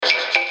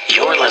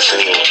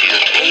listening to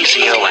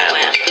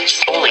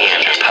KZOM,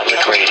 Oleander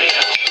Public Radio.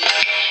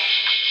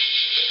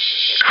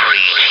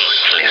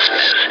 Greetings,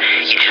 listeners.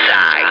 It is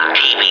I,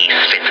 TV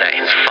Spitzer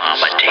and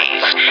Farmer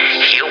Dave,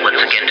 here once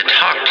again to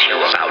talk to you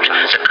about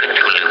the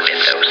Cthulhu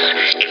mythos,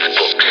 its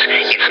books,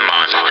 its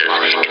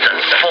monsters, its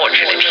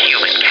unfortunate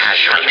human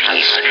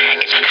casualties,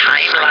 its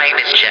timeline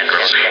in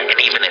general, and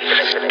even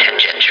its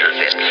tangential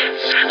bits,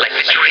 like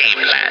the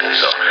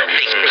dreamlands or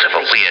things of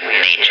a weird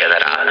nature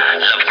that are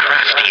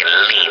Lovecraftian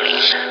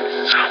leaning.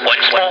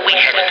 Once more we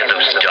head into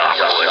those dark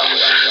woods,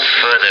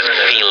 further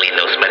feeling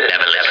those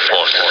malevolent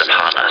forces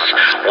upon us.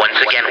 Once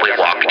again we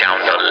walk down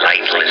the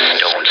lightless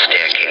stone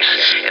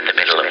staircase in the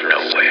middle of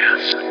nowhere.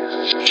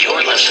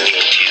 You're listening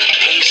to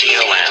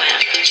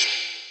KZOM.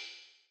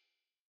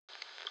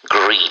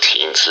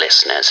 Greetings,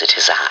 listeners. It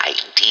is I,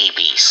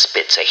 DB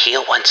Spitzer,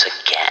 here once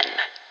again.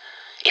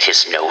 It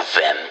is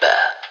November,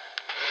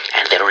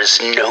 and there is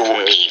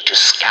no need to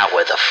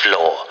scour the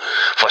floor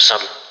for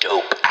some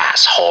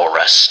dope-ass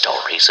horror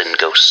stories and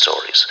ghost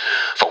stories,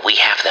 for we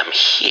have them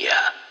here.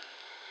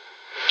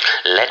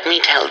 Let me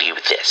tell you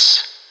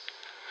this.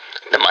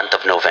 The month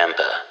of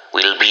November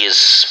will be as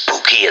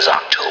spooky as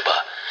October,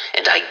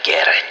 and I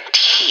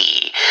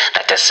guarantee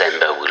that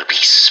December will be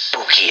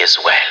spooky as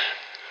well.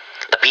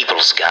 The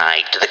People's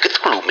Guide to the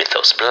Cthulhu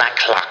Mythos, Black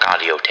Clock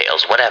Audio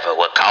Tales, whatever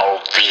we're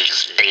called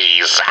these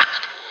days.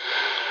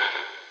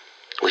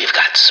 We've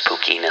got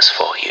spookiness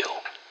for you.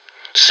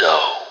 So,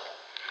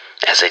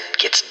 as it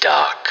gets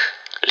dark,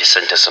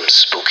 listen to some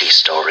spooky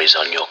stories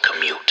on your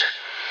commute,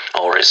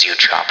 or as you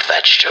chop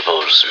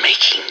vegetables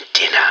making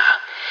dinner,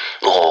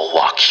 or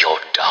walk your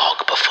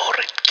dog before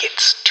it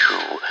gets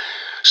too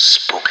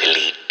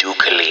spookily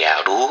dookily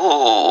out.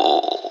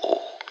 Ooh.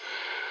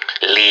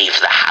 Leave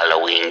the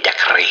Halloween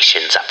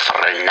decorations up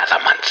for another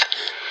month,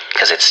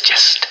 because it's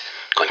just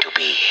going to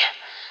be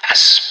as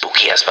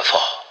spooky as before.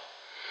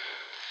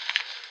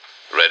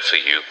 Read for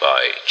you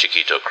by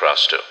Chiquito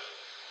Crasto.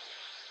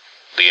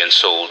 The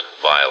Ensouled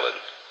Violin.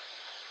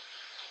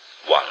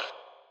 1.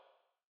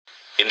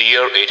 In the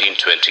year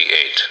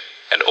 1828,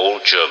 an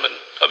old German,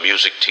 a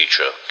music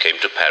teacher, came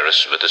to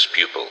Paris with his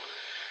pupil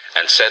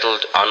and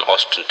settled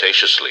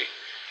unostentatiously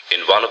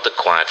in one of the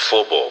quiet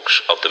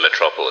faubourgs of the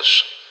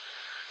metropolis.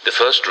 The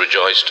first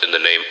rejoiced in the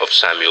name of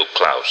Samuel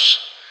Claus.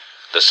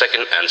 The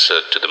second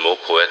answered to the more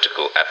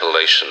poetical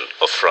appellation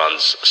of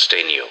Franz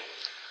Steinio.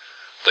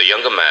 The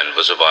younger man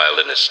was a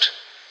violinist,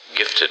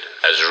 gifted,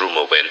 as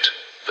rumor went,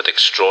 with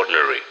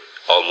extraordinary,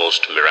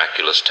 almost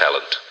miraculous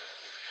talent.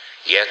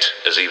 Yet,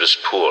 as he was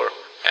poor,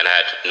 and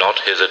had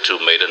not hitherto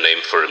made a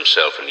name for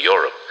himself in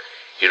Europe,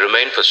 he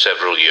remained for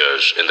several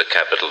years in the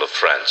capital of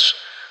France,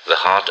 the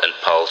heart and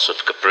pulse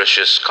of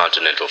capricious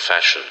continental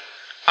fashion,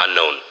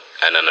 unknown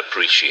and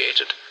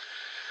unappreciated.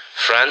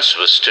 France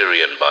was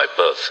Styrian by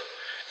birth,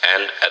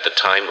 and at the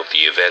time of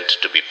the event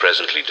to be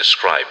presently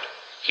described,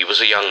 he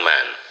was a young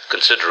man,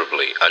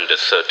 considerably under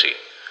 30,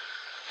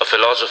 a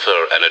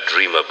philosopher and a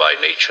dreamer by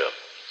nature,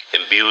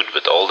 imbued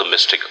with all the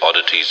mystic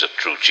oddities of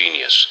true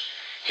genius.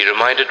 He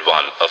reminded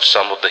one of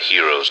some of the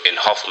heroes in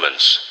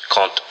Hoffmann's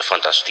Contes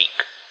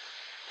Fantastiques.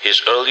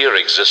 His earlier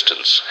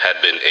existence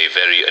had been a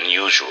very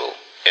unusual,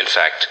 in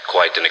fact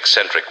quite an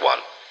eccentric one,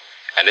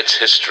 and its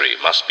history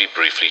must be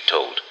briefly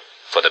told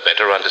for the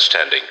better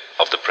understanding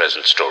of the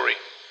present story.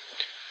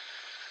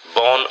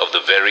 Born of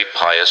the very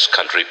pious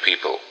country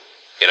people,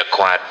 in a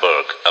quiet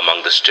burg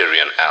among the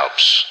Styrian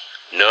Alps,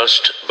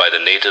 nursed by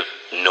the native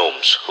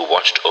gnomes who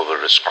watched over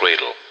his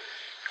cradle,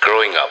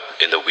 growing up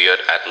in the weird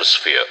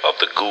atmosphere of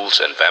the ghouls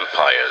and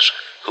vampires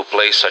who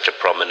play such a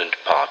prominent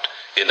part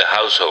in the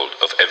household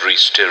of every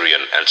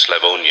Styrian and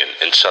Slavonian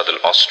in southern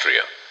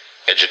Austria,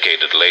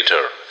 educated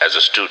later as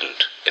a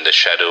student in the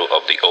shadow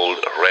of the old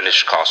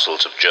Rhenish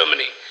castles of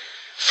Germany,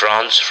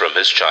 Franz from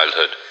his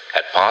childhood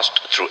had passed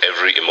through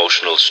every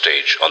emotional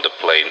stage on the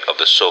plane of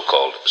the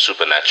so-called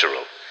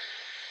supernatural.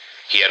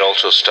 He had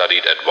also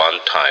studied at one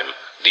time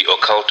the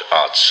occult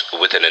arts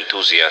with an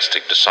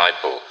enthusiastic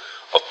disciple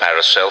of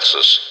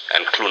Paracelsus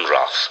and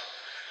Klunrath.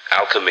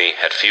 Alchemy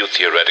had few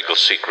theoretical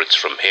secrets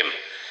from him,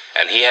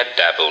 and he had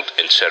dabbled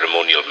in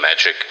ceremonial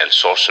magic and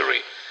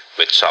sorcery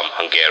with some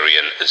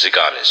Hungarian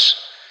Ziganis.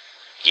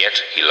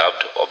 Yet he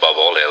loved above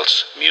all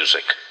else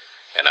music,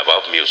 and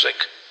above music,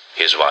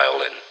 his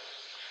violin.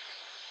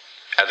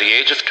 At the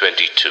age of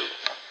 22,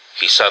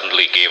 he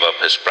suddenly gave up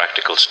his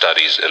practical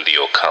studies in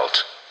the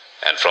occult,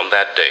 and from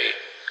that day,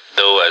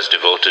 though as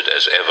devoted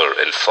as ever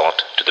in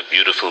thought to the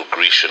beautiful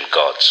Grecian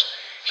gods,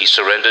 he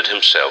surrendered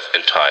himself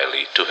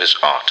entirely to his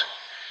art.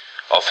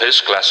 Of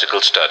his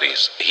classical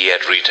studies, he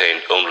had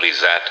retained only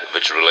that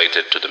which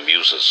related to the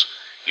Muses,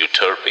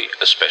 Euterpe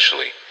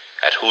especially,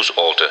 at whose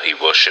altar he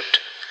worshipped,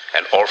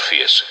 and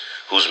Orpheus,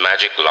 whose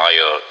magic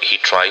lyre he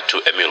tried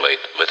to emulate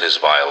with his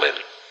violin.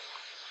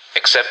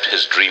 Except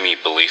his dreamy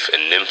belief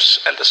in nymphs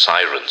and the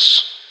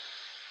sirens,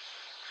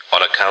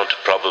 on account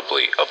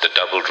probably of the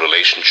double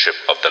relationship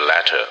of the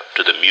latter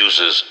to the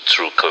Muses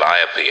through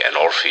Calliope and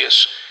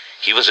Orpheus,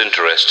 he was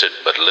interested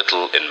but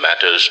little in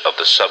matters of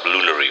the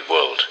sublunary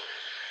world.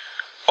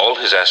 All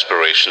his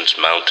aspirations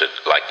mounted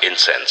like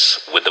incense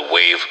with the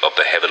wave of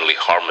the heavenly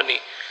harmony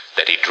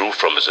that he drew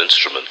from his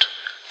instrument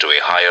to a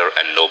higher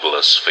and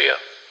nobler sphere.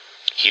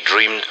 He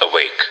dreamed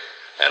awake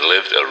and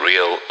lived a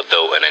real,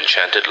 though an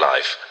enchanted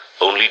life,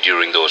 only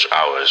during those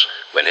hours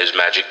when his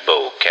magic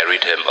bow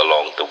carried him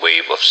along the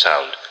wave of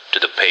sound to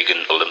the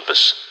pagan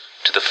Olympus,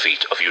 to the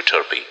feet of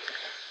Euterpe.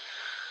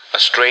 A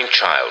strange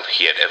child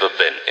he had ever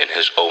been in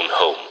his own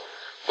home,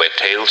 where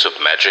tales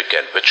of magic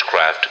and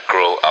witchcraft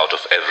grow out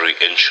of every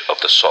inch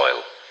of the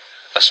soil.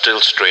 A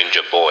still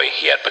stranger boy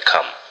he had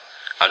become,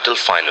 until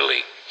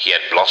finally he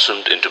had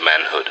blossomed into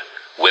manhood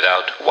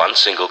without one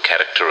single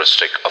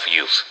characteristic of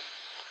youth.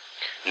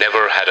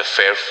 Never had a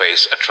fair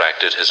face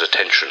attracted his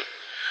attention.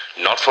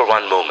 Not for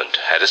one moment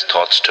had his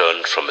thoughts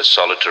turned from his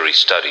solitary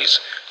studies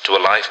to a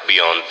life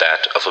beyond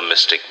that of a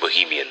mystic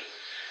bohemian.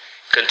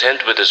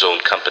 Content with his own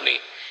company,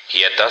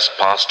 he had thus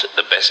passed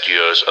the best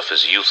years of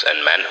his youth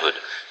and manhood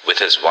with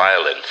his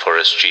violin for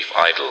his chief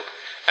idol,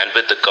 and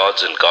with the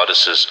gods and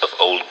goddesses of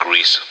old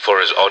Greece for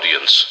his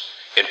audience,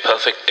 in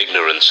perfect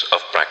ignorance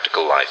of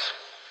practical life.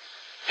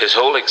 His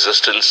whole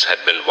existence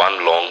had been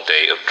one long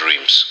day of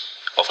dreams,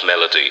 of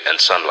melody and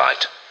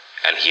sunlight,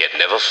 and he had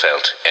never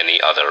felt any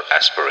other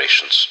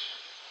aspirations.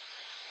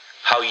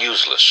 How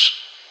useless,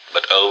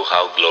 but oh,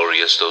 how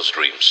glorious those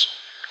dreams,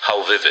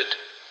 how vivid,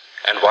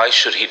 and why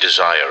should he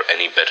desire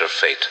any better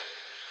fate?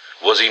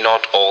 Was he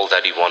not all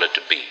that he wanted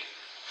to be,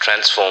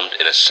 transformed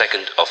in a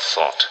second of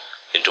thought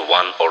into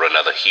one or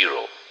another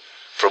hero,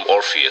 from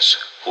Orpheus,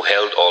 who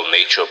held all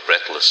nature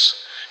breathless,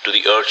 to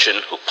the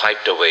urchin who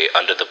piped away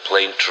under the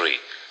plane tree,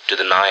 to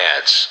the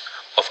naiads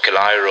of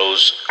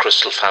Calairo's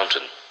crystal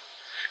fountain?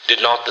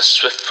 Did not the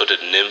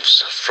swift-footed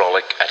nymphs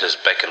frolic at his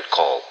beck and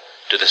call,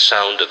 to the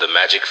sound of the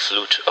magic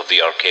flute of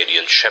the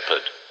Arcadian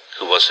shepherd,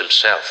 who was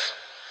himself?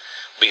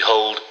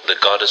 Behold the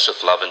goddess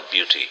of love and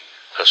beauty,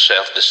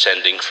 herself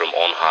descending from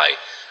on high,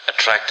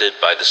 attracted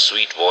by the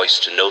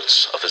sweet-voiced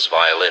notes of his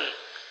violin.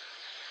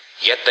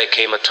 Yet there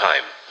came a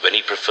time when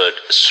he preferred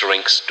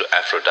Syrinx to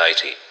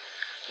Aphrodite,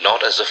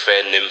 not as a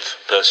fair nymph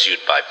pursued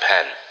by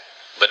Pan,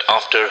 but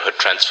after her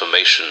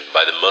transformation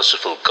by the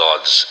merciful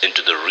gods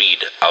into the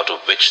reed out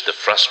of which the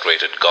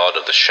frustrated god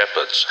of the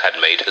shepherds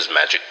had made his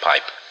magic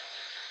pipe.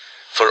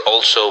 For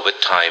also with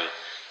time,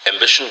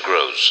 ambition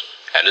grows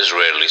and is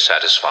rarely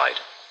satisfied.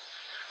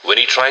 When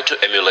he tried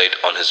to emulate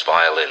on his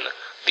violin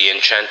the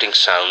enchanting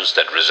sounds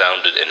that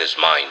resounded in his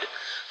mind,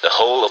 the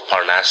whole of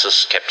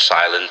Parnassus kept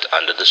silent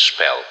under the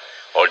spell,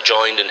 or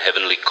joined in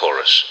heavenly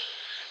chorus.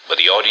 But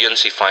the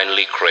audience he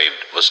finally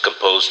craved was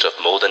composed of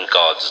more than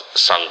gods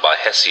sung by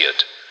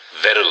Hesiod,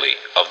 verily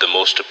of the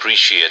most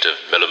appreciative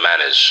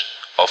melomanes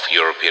of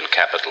European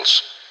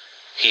capitals.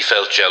 He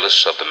felt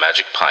jealous of the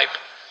magic pipe,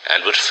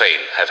 and would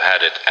fain have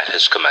had it at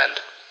his command.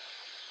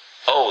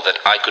 "Oh, that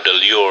I could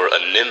allure a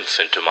nymph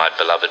into my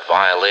beloved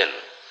violin,"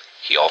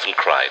 he often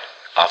cried,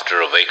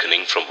 after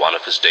awakening from one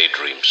of his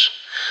daydreams.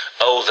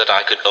 "Oh, that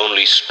I could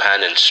only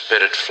span in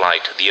spirit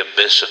flight the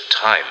abyss of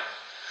time.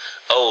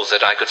 Oh,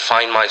 that I could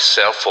find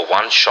myself for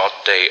one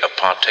short day a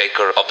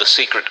partaker of the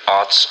secret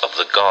arts of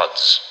the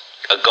gods,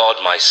 a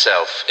god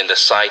myself in the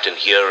sight and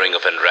hearing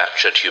of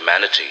enraptured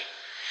humanity,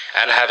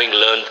 and having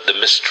learned the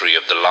mystery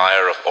of the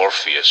lyre of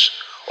Orpheus,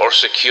 or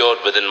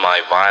secured within my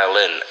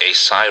violin a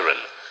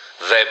siren,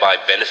 thereby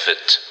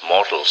benefit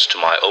mortals to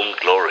my own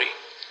glory."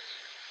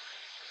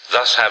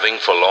 Thus, having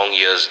for long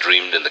years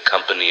dreamed in the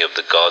company of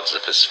the gods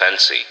of his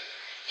fancy,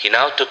 he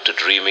now took to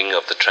dreaming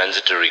of the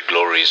transitory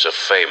glories of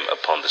fame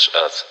upon this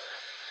earth.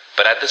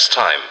 But at this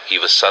time he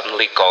was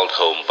suddenly called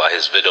home by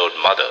his widowed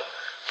mother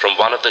from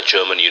one of the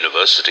German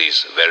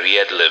universities where he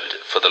had lived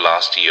for the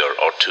last year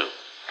or two.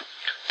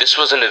 This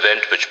was an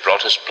event which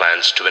brought his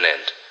plans to an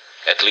end,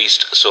 at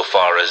least so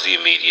far as the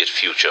immediate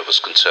future was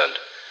concerned,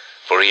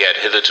 for he had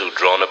hitherto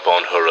drawn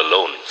upon her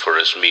alone for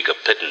his meager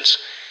pittance,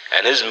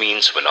 and his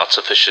means were not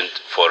sufficient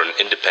for an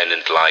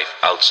independent life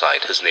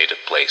outside his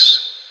native place.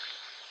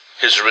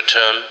 His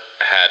return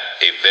had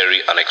a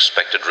very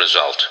unexpected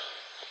result.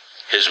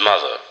 His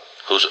mother,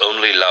 whose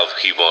only love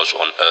he was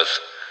on earth,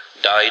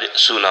 died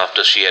soon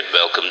after she had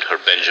welcomed her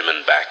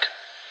Benjamin back,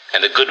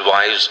 and the good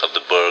wives of the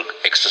Burg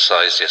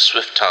exercised their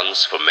swift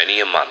tongues for many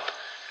a month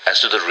as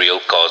to the real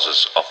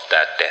causes of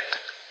that death.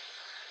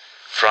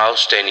 Frau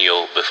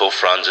Steniau, before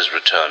Franz's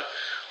return,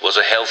 was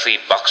a healthy,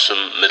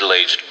 buxom,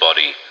 middle-aged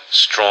body,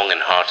 strong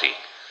and hearty.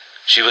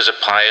 She was a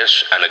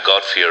pious and a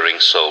God-fearing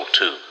soul,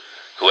 too,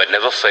 who had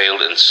never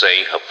failed in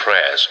saying her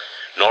prayers,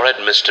 nor had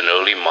missed an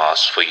early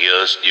mass for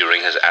years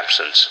during his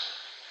absence.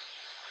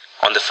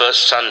 On the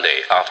first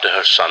Sunday after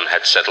her son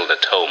had settled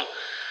at home,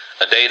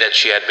 a day that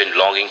she had been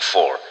longing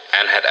for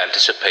and had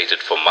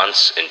anticipated for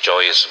months in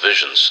joyous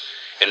visions,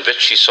 in which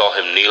she saw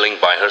him kneeling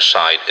by her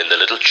side in the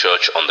little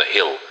church on the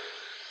hill,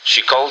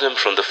 she called him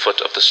from the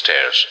foot of the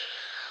stairs.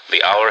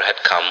 The hour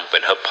had come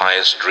when her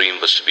pious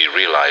dream was to be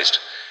realized,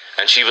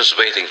 and she was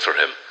waiting for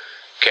him,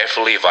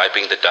 carefully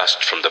wiping the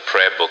dust from the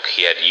prayer book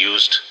he had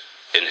used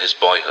in his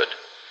boyhood.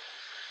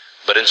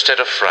 But instead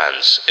of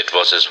Franz, it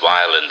was his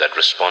violin that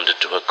responded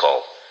to her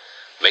call.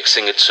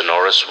 mixing its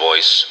sonorous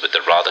voice with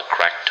the rather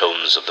cracked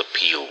tones of the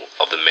peal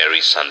of the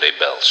merry Sunday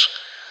bells.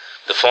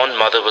 The fond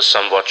mother was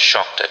somewhat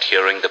shocked at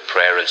hearing the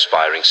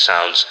prayer-inspiring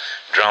sounds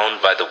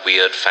drowned by the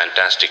weird,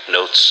 fantastic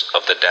notes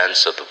of the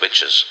dance of the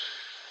witches.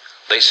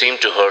 They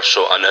seemed to her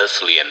so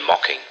unearthly and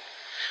mocking,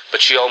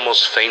 but she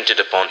almost fainted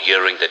upon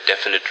hearing the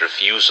definite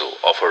refusal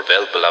of her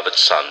well-beloved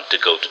son to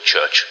go to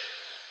church.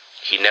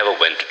 He never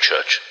went to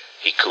church,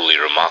 he coolly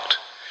remarked.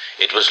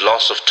 It was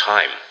loss of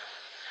time.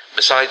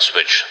 Besides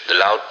which, the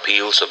loud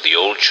peals of the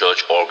old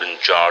church organ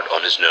jarred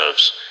on his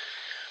nerves.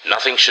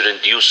 Nothing should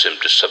induce him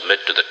to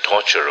submit to the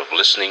torture of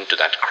listening to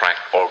that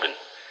cracked organ.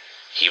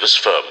 He was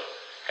firm,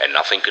 and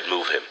nothing could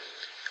move him.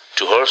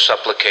 To her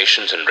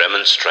supplications and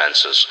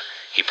remonstrances,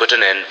 he put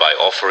an end by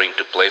offering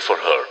to play for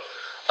her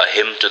a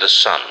hymn to the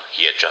sun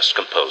he had just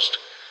composed.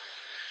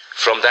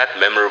 From that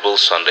memorable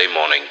Sunday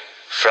morning,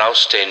 Frau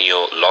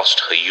Stenier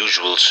lost her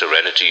usual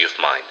serenity of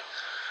mind.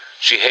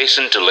 She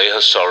hastened to lay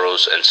her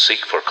sorrows and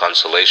seek for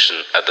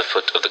consolation at the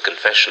foot of the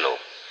confessional.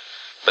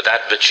 But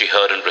that which she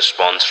heard in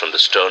response from the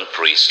stern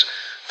priest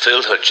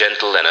filled her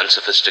gentle and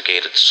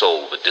unsophisticated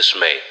soul with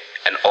dismay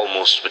and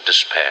almost with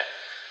despair.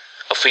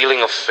 A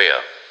feeling of fear,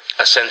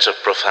 a sense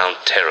of profound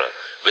terror,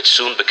 which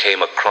soon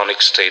became a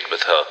chronic state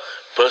with her,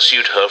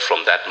 pursued her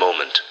from that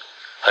moment.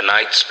 Her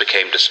nights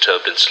became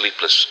disturbed and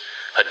sleepless.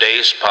 Her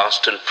days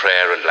passed in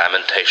prayer and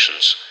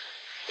lamentations.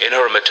 In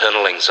her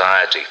maternal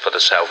anxiety for the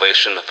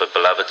salvation of her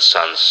beloved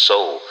son's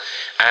soul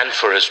and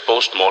for his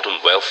post-mortem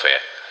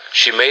welfare,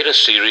 she made a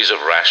series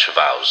of rash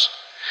vows.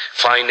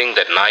 Finding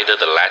that neither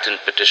the Latin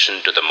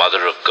petition to the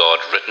Mother of God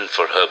written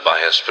for her by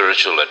her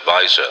spiritual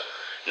adviser,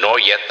 nor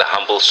yet the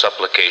humble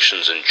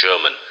supplications in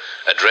German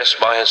addressed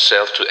by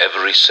herself to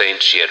every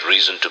saint she had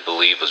reason to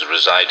believe was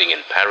residing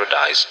in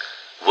paradise,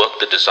 worked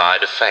the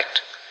desired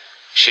effect.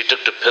 She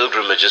took to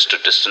pilgrimages to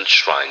distant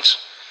shrines.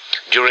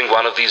 During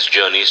one of these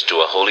journeys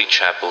to a holy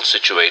chapel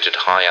situated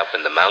high up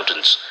in the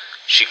mountains,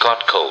 she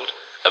caught cold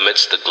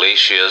amidst the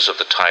glaciers of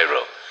the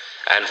Tyrol,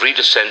 and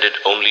redescended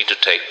only to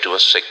take to a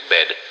sick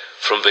bed,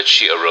 from which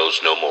she arose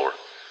no more.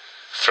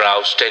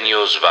 Frau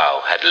Stenier's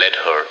vow had led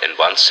her, in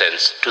one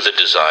sense, to the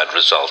desired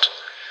result.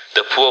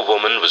 The poor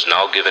woman was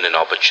now given an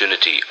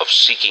opportunity of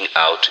seeking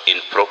out in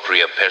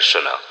propria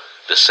persona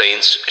the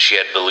saints she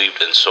had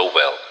believed in so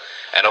well,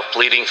 and of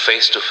pleading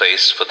face to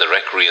face for the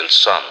recreant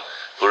son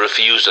who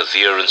refused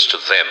adherence to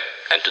them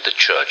and to the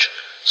church,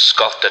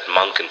 scoffed at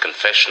monk and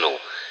confessional,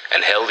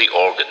 and held the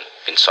organ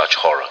in such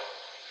horror.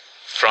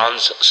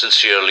 Franz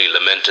sincerely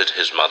lamented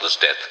his mother's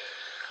death.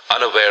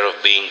 Unaware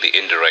of being the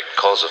indirect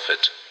cause of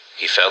it,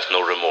 he felt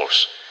no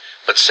remorse,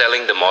 but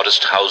selling the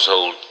modest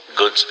household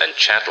goods and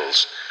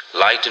chattels,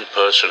 light in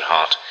purse and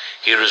heart,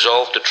 he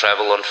resolved to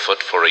travel on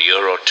foot for a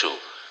year or two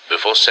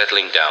before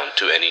settling down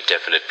to any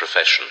definite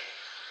profession.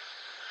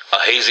 A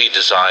hazy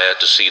desire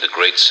to see the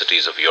great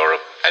cities of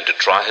Europe and to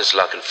try his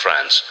luck in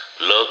France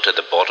lurked at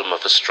the bottom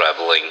of his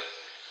traveling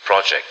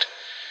project,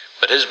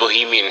 but his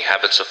bohemian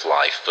habits of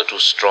life were too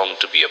strong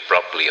to be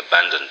abruptly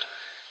abandoned.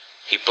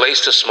 He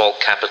placed a small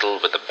capital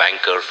with a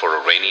banker for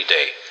a rainy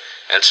day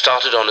and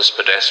started on his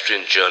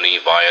pedestrian journey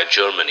via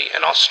Germany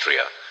and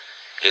Austria.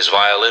 His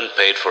violin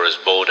paid for his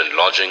board and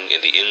lodging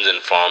in the inns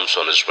and farms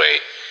on his way,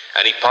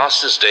 and he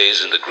passed his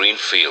days in the green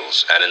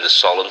fields and in the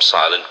solemn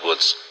silent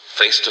woods,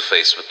 face to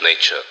face with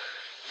nature,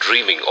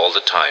 dreaming all the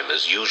time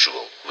as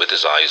usual with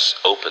his eyes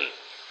open.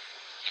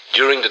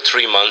 During the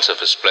 3 months of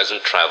his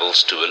pleasant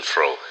travels to and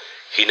fro,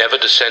 he never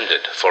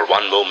descended for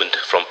one moment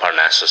from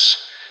Parnassus,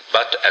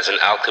 but as an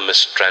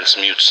alchemist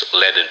transmutes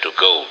lead into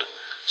gold,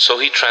 so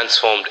he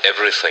transformed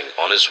everything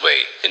on his way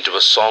into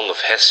a song of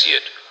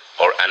Hesiod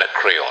or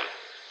Anacreon.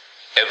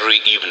 Every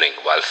evening,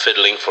 while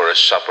fiddling for his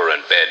supper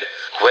and bed,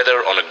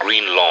 whether on a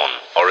green lawn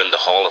or in the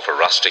hall of a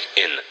rustic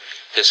inn,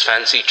 his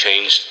fancy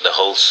changed the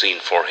whole scene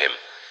for him.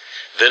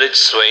 Village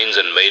swains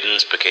and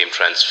maidens became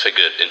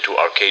transfigured into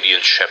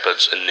Arcadian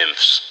shepherds and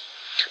nymphs.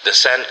 The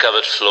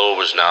sand-covered floor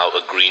was now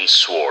a green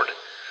sward.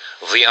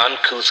 The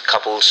uncouth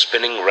couple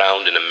spinning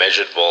round in a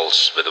measured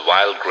waltz with the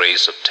wild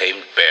grace of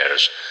tamed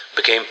bears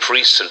became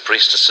priests and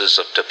priestesses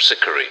of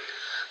Terpsichore.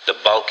 The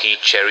bulky,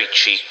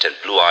 cherry-cheeked and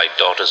blue-eyed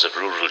daughters of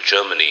rural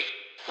Germany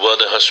were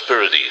the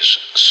Hesperides,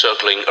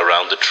 circling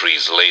around the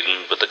trees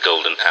laden with the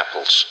golden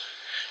apples.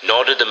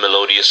 Nor did the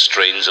melodious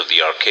strains of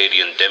the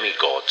Arcadian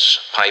demigods,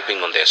 piping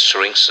on their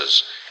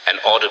syrinxes, and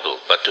audible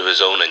but to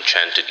his own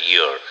enchanted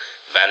ear,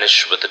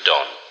 vanish with the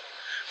dawn.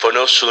 For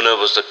no sooner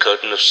was the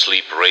curtain of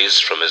sleep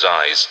raised from his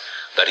eyes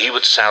that he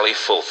would sally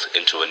forth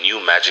into a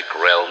new magic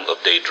realm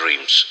of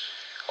daydreams.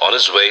 On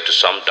his way to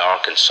some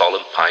dark and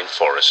solemn pine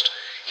forest,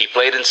 he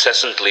played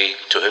incessantly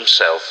to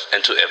himself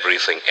and to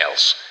everything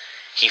else.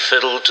 He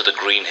fiddled to the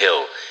green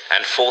hill,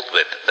 and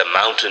forthwith the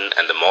mountain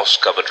and the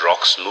moss-covered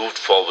rocks moved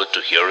forward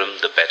to hear him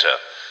the better,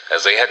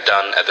 as they had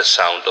done at the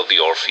sound of the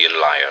Orphean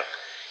lyre.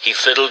 He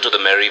fiddled to the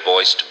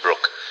merry-voiced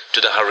brook,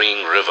 to the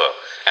hurrying river,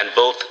 and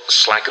both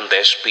slackened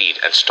their speed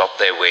and stopped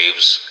their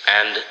waves,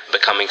 and,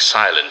 becoming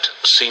silent,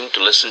 seemed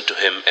to listen to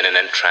him in an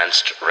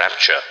entranced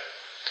rapture.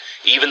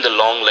 Even the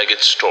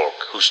long-legged stork,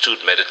 who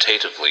stood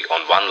meditatively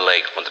on one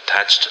leg on the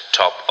thatched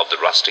top of the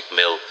rustic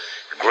mill,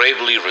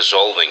 gravely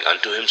resolving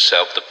unto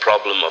himself the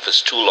problem of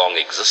his too long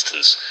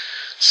existence,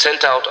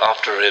 sent out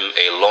after him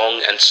a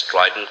long and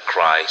strident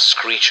cry,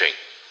 screeching,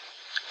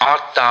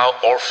 "Art thou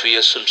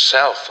Orpheus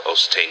himself, O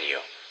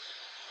Sthenio?"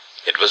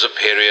 It was a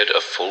period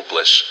of full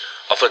bliss,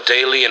 of a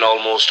daily and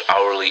almost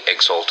hourly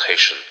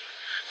exaltation.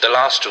 The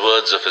last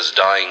words of his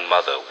dying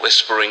mother,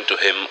 whispering to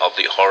him of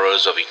the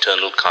horrors of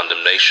eternal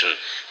condemnation,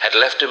 had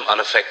left him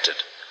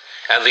unaffected,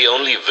 and the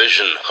only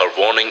vision her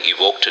warning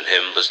evoked in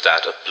him was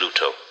that of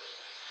Pluto.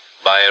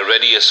 By a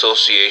ready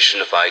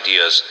association of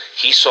ideas,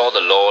 he saw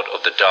the lord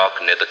of the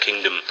dark nether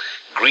kingdom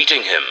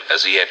greeting him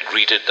as he had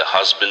greeted the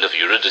husband of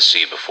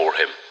Eurydice before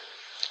him.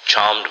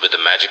 Charmed with the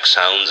magic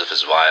sounds of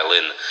his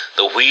violin,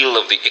 the wheel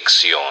of the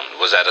Ixion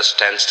was at a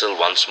standstill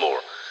once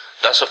more,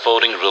 thus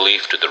affording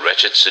relief to the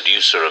wretched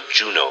seducer of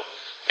Juno,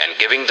 and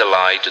giving the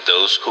lie to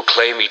those who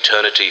claim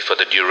eternity for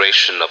the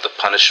duration of the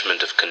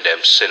punishment of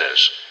condemned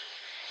sinners.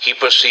 He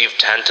perceived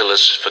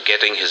Tantalus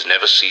forgetting his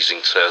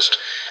never-ceasing thirst,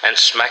 and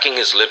smacking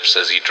his lips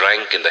as he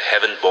drank in the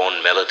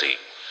heaven-born melody,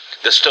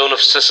 the stone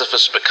of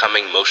Sisyphus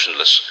becoming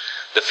motionless,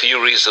 the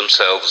Furies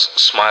themselves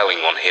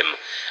smiling on him,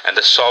 and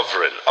the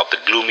sovereign of the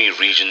gloomy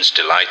regions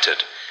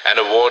delighted, and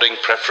awarding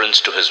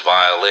preference to his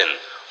violin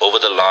over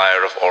the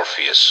lyre of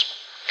Orpheus.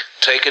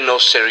 Taken au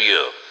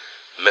sérieux,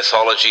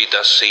 mythology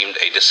thus seemed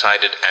a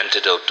decided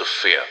antidote to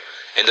fear,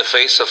 in the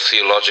face of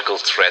theological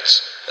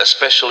threats,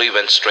 especially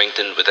when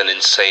strengthened with an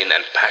insane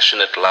and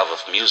passionate love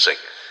of music.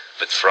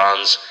 With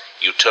Franz,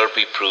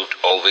 Euterpe proved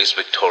always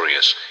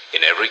victorious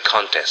in every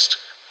contest,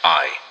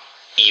 aye,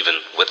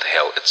 even with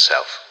hell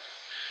itself.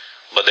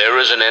 But there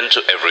is an end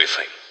to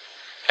everything,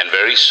 and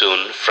very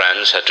soon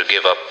Franz had to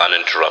give up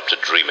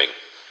uninterrupted dreaming.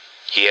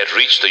 He had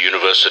reached the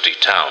university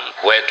town,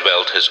 where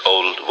dwelt his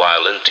old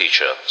violin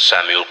teacher,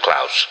 Samuel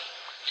Klaus.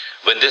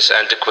 When this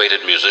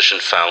antiquated musician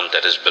found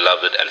that his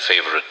beloved and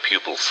favorite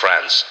pupil,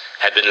 Franz,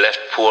 had been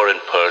left poor in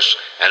purse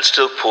and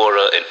still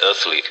poorer in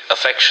earthly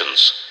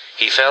affections,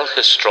 he felt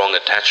his strong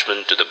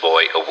attachment to the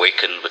boy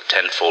awaken with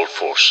tenfold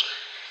force.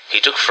 He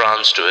took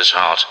Franz to his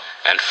heart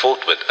and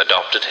forthwith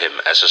adopted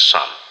him as his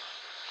son.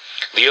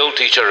 The old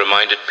teacher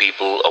reminded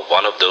people of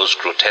one of those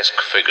grotesque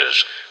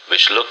figures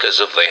which look as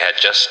if they had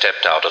just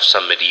stepped out of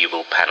some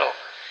medieval panel,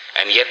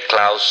 and yet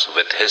Klaus,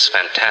 with his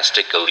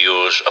fantastic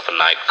allures of a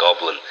night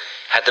goblin,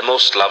 had the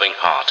most loving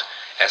heart,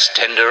 as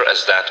tender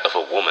as that of a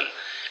woman,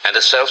 and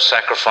the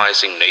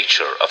self-sacrificing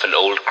nature of an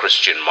old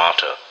Christian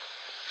martyr.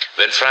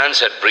 When Franz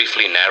had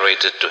briefly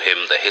narrated to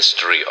him the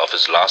history of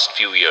his last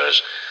few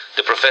years,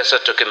 the professor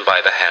took him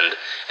by the hand,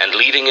 and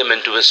leading him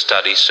into his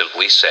study,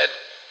 simply said,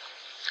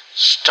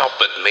 "Stop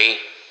with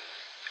me,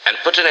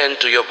 and put an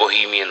end to your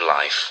bohemian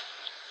life.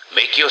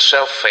 Make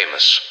yourself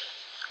famous.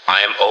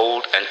 I am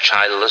old and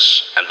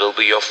childless, and will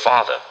be your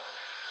father.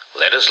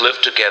 Let us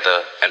live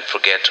together and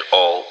forget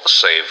all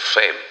save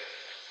fame."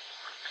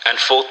 And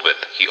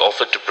forthwith he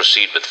offered to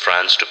proceed with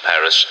Franz to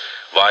Paris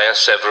via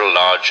several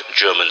large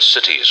German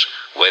cities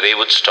where they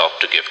would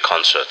stop to give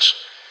concerts.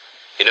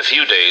 In a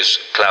few days,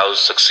 Klaus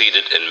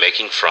succeeded in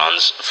making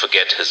Franz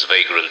forget his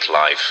vagrant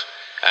life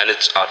and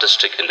its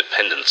artistic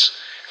independence,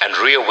 and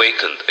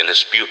reawakened in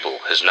his pupil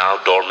his now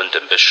dormant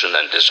ambition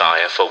and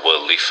desire for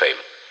worldly fame.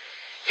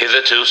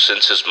 Hitherto,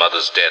 since his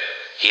mother's death,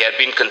 he had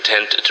been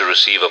content to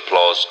receive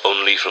applause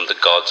only from the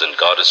gods and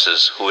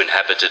goddesses who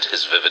inhabited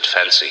his vivid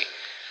fancy.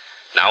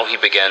 Now he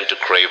began to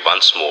crave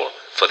once more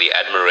for the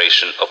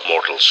admiration of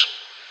mortals.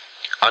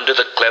 Under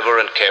the clever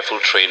and careful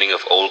training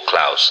of old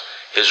Klaus,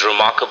 his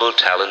remarkable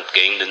talent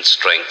gained in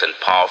strength and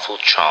powerful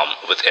charm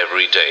with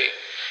every day,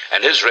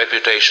 and his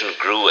reputation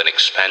grew and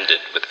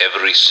expanded with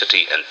every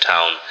city and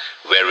town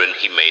wherein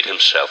he made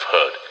himself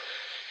heard.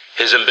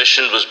 His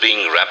ambition was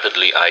being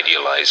rapidly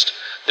idealized.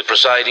 The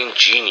presiding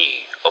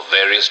genii of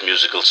various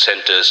musical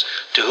centers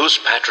to whose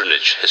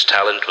patronage his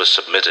talent was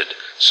submitted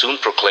soon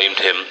proclaimed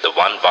him the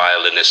one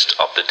violinist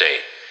of the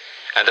day,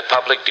 and the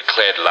public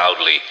declared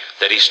loudly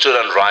that he stood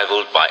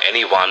unrivaled by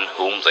anyone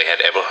whom they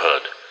had ever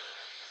heard.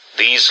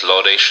 These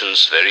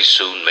laudations very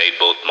soon made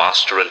both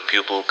master and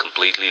pupil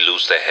completely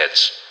lose their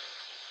heads.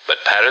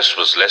 But Paris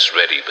was less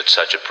ready with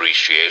such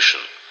appreciation.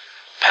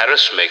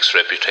 Paris makes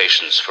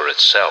reputations for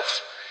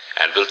itself,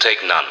 and will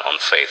take none on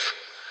faith.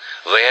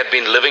 They had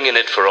been living in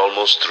it for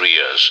almost 3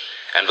 years,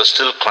 and were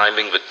still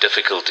climbing with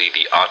difficulty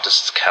the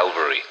artist's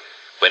Calvary,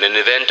 when an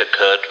event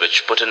occurred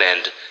which put an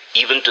end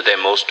even to their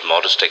most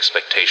modest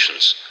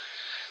expectations.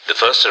 The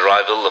first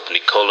arrival of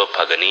Niccolò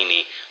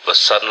Paganini was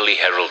suddenly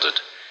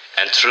heralded,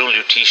 and threw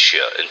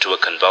Lutetia into a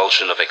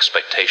convulsion of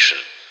expectation.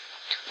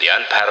 The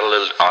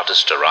unparalleled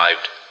artist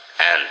arrived,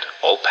 and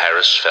all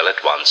Paris fell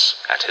at once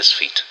at his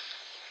feet.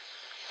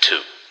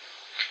 2.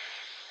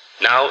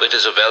 Now it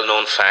is a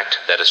well-known fact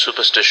that a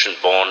superstition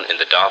born in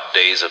the dark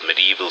days of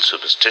medieval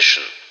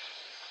superstition,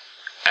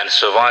 and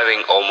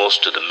surviving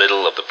almost to the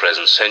middle of the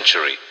present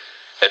century,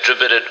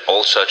 attributed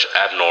all such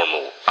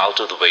abnormal,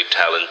 out-of-the-way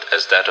talent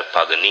as that of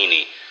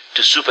Paganini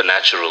to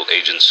supernatural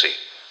agency.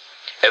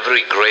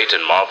 Every great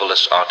and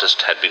marvelous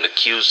artist had been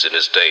accused in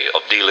his day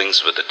of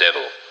dealings with the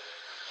devil.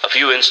 A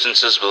few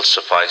instances will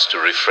suffice to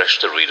refresh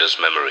the reader's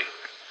memory.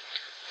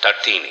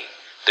 Tartini,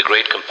 the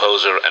great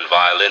composer and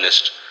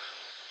violinist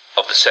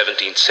of the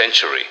 17th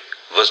century,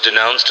 was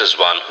denounced as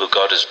one who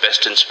got his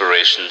best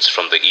inspirations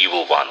from the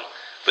evil one,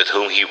 with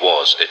whom he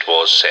was, it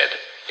was said,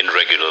 in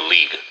regular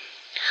league.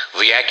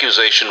 The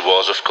accusation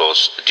was, of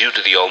course, due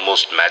to the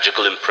almost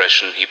magical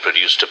impression he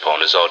produced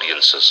upon his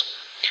audiences.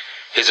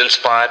 His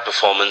inspired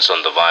performance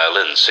on the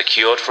violin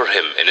secured for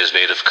him in his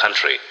native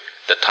country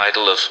the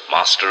title of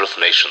Master of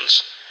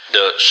Nations.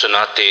 The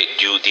Sonate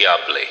du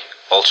Diable,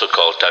 also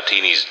called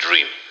Tartini's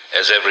Dream,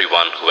 as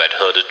everyone who had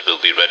heard it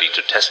will be ready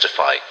to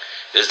testify,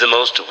 is the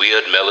most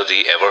weird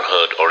melody ever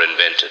heard or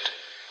invented.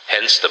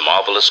 Hence the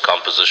marvelous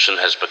composition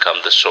has become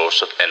the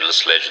source of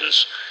endless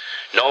legends.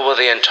 Nor were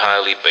they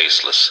entirely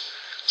baseless,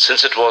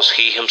 since it was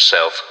he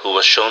himself who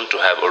was shown to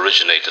have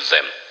originated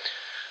them.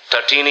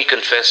 Tartini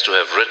confessed to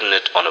have written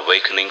it on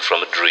awakening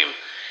from a dream,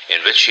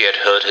 in which he had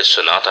heard his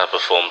sonata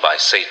performed by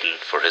Satan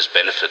for his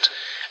benefit,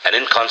 and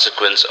in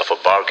consequence of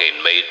a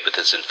bargain made with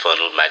his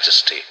infernal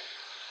majesty.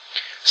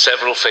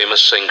 Several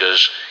famous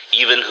singers,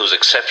 even whose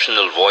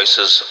exceptional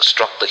voices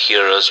struck the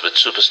hearers with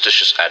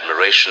superstitious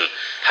admiration,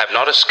 have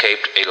not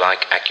escaped a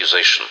like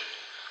accusation.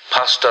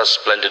 Pasta's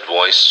splendid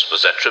voice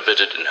was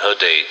attributed in her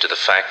day to the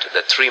fact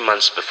that 3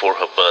 months before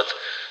her birth,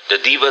 the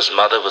diva's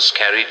mother was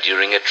carried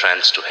during a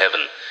trance to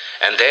heaven,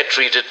 and there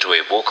treated to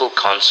a vocal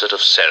concert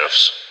of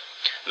seraphs.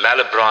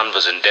 Malibran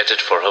was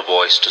indebted for her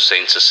voice to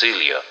Saint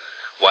Cecilia,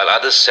 while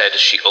others said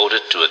she owed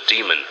it to a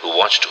demon who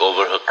watched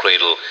over her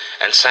cradle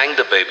and sang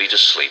the baby to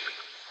sleep.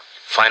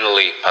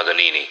 Finally,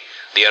 Paganini,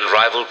 the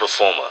unrivaled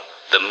performer,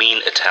 the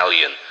mean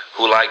Italian,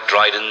 who like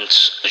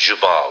Dryden's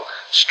Jubal,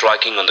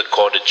 striking on the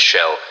chorded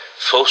shell,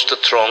 forced the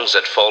throngs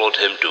that followed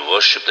him to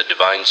worship the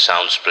divine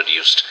sounds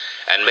produced,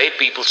 and made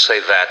people say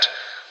that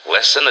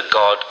less than a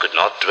god could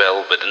not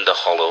dwell within the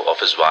hollow of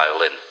his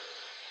violin.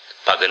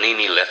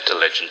 Paganini left a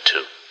legend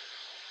too.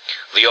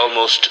 The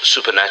almost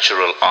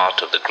supernatural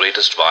art of the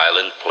greatest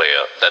violin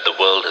player that the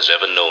world has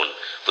ever known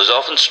was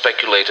often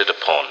speculated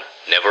upon,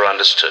 never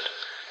understood.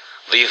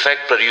 The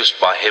effect produced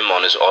by him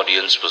on his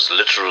audience was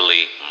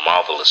literally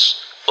marvelous,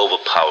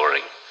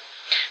 overpowering.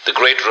 The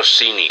great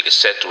Rossini is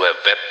said to have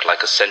wept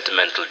like a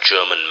sentimental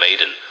German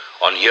maiden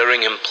on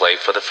hearing him play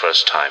for the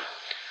first time.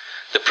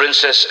 The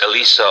Princess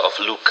Elisa of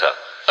Lucca,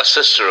 a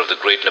sister of the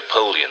great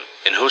Napoleon,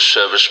 in whose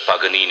service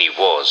Paganini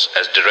was,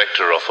 as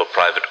director of her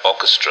private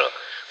orchestra,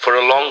 for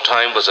a long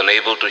time was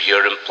unable to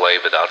hear him play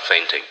without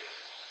fainting.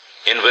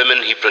 In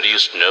women he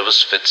produced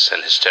nervous fits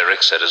and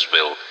hysterics at his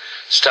will.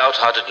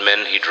 Stout-hearted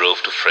men he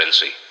drove to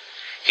frenzy.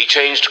 He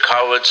changed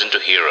cowards into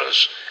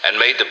heroes, and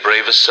made the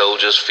bravest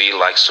soldiers feel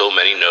like so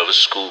many nervous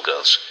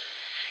schoolgirls.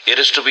 It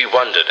is to be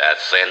wondered at,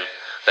 then,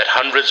 that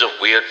hundreds of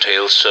weird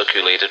tales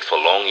circulated for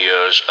long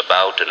years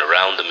about and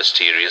around the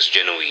mysterious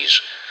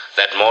Genoese,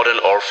 that modern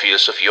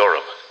Orpheus of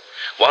Europe.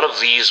 One of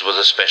these was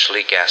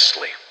especially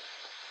ghastly.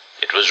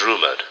 It was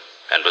rumored,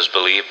 and was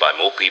believed by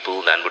more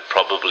people than would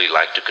probably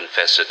like to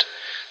confess it,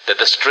 that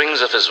the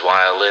strings of his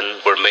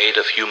violin were made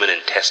of human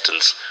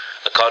intestines,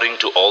 according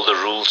to all the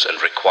rules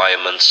and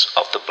requirements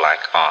of the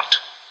black art.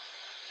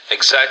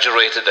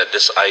 Exaggerated as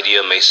this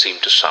idea may seem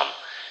to some,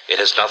 it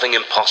has nothing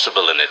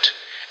impossible in it,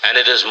 and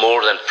it is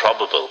more than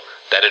probable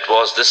that it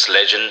was this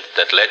legend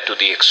that led to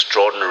the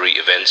extraordinary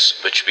events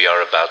which we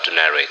are about to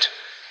narrate.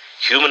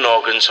 Human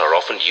organs are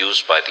often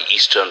used by the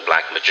Eastern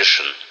black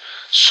magician,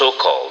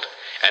 so-called,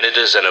 and it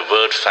is an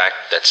averred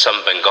fact that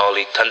some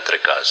Bengali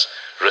tantrikas,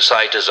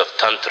 reciters of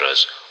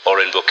tantras or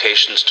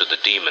invocations to the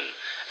demon,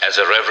 as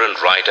a reverend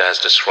writer has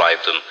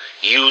described them,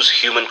 use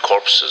human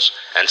corpses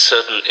and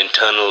certain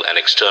internal and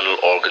external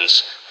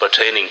organs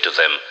pertaining to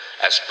them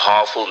as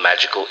powerful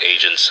magical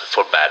agents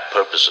for bad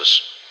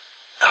purposes.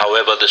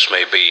 However this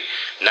may be,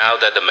 now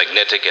that the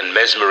magnetic and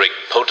mesmeric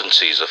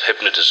potencies of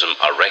hypnotism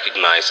are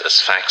recognized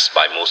as facts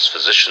by most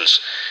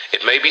physicians,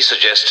 it may be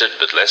suggested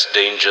with less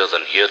danger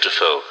than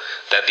heretofore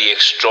that the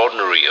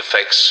extraordinary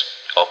effects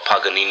of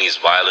Paganini's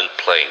violin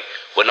playing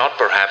were not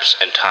perhaps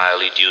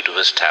entirely due to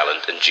his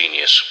talent and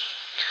genius.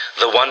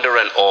 The wonder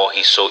and awe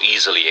he so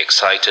easily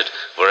excited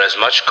were as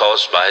much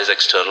caused by his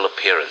external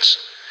appearance,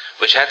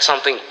 which had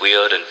something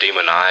weird and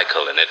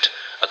demoniacal in it,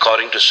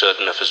 according to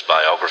certain of his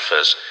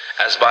biographers,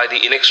 as by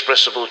the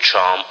inexpressible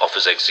charm of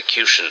his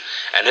execution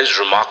and his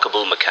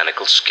remarkable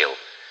mechanical skill.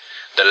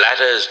 The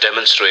latter is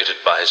demonstrated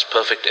by his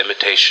perfect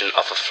imitation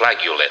of a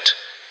flageolet,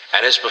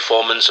 and his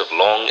performance of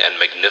long and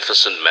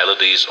magnificent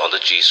melodies on the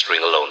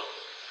G-string alone.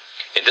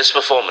 In this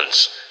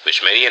performance,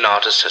 which many an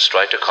artist has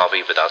tried to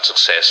copy without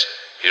success,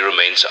 he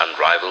remains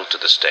unrivaled to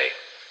this day.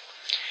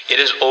 It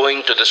is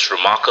owing to this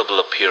remarkable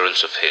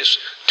appearance of his,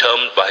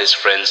 termed by his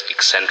friends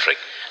eccentric,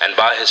 and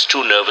by his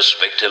two nervous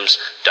victims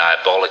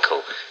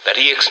diabolical, that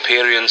he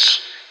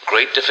experienced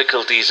great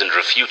difficulties in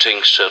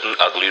refuting certain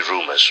ugly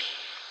rumors.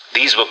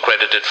 These were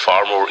credited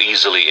far more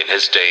easily in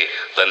his day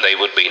than they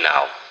would be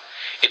now.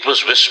 It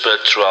was whispered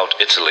throughout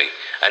Italy,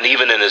 and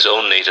even in his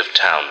own native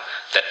town,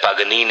 that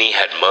Paganini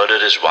had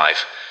murdered his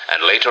wife,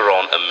 and later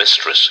on a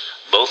mistress,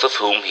 both of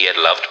whom he had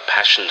loved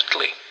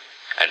passionately,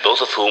 and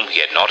both of whom he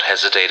had not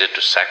hesitated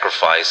to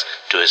sacrifice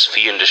to his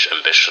fiendish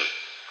ambition.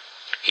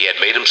 He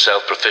had made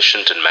himself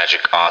proficient in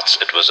magic arts,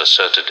 it was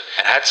asserted,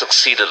 and had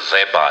succeeded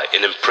thereby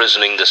in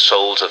imprisoning the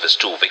souls of his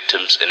two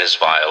victims in his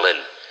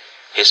violin,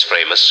 his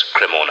famous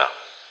Cremona.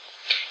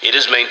 It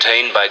is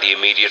maintained by the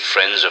immediate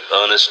friends of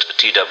Ernest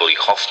T.W.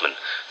 Hoffmann,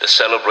 the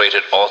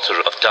celebrated author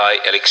of Die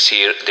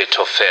Elixir de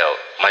Teufel,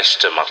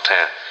 Meister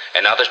Martin,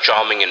 and other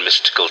charming and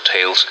mystical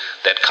tales,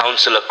 that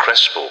Councillor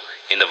Crespo,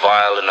 in the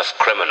violin of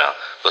Cremona,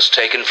 was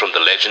taken from the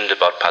legend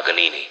about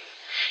Paganini.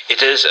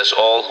 It is, as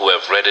all who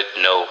have read it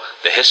know,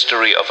 the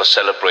history of a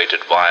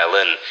celebrated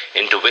violin,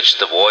 into which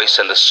the voice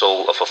and the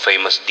soul of a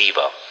famous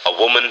diva, a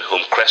woman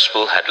whom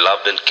Crespo had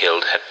loved and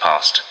killed, had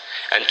passed,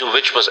 and to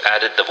which was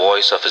added the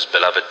voice of his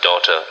beloved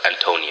daughter,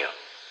 Antonia.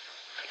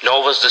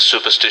 Nor was this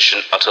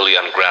superstition utterly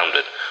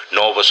ungrounded,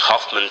 nor was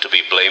Hoffmann to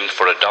be blamed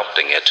for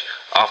adopting it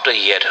after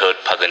he had heard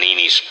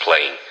Paganini's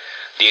playing.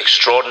 The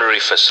extraordinary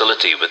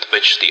facility with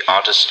which the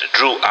artist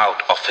drew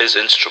out of his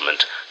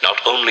instrument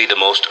not only the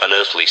most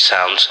unearthly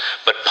sounds,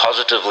 but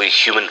positively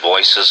human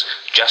voices,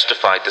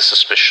 justified the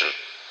suspicion.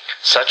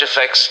 Such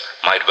effects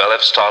might well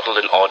have startled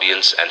an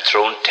audience and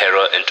thrown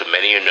terror into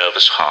many a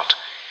nervous heart.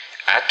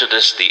 Add to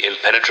this the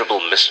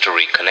impenetrable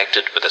mystery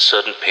connected with a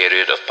certain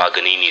period of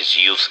Paganini's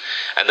youth,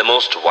 and the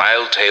most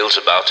wild tales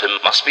about him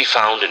must be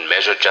found in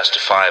measure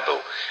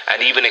justifiable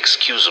and even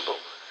excusable,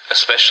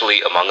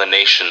 especially among a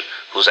nation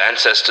whose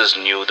ancestors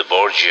knew the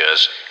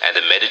Borgias and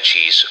the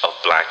Medicis of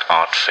black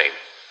art fame.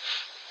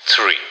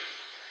 3.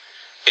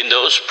 In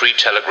those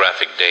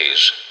pre-telegraphic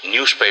days,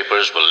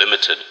 newspapers were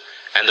limited,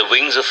 and the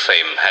wings of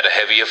fame had a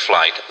heavier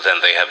flight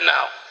than they have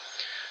now.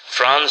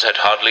 Franz had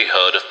hardly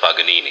heard of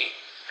Paganini,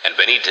 and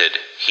when he did,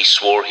 he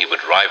swore he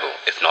would rival,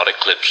 if not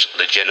eclipse,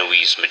 the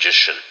Genoese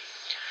magician.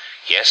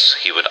 Yes,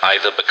 he would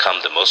either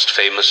become the most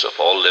famous of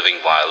all living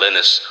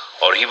violinists,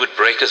 or he would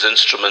break his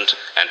instrument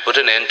and put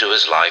an end to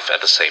his life at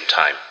the same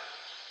time.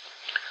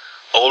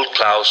 Old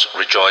Klaus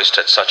rejoiced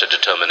at such a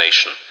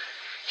determination.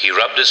 He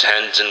rubbed his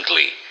hands in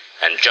glee,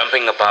 and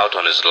jumping about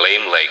on his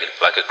lame leg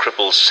like a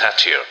crippled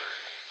satyr,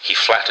 he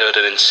flattered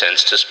and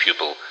incensed his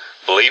pupil,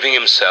 believing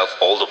himself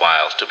all the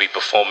while to be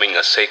performing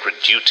a sacred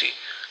duty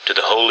to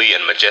the holy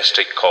and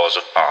majestic cause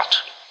of art.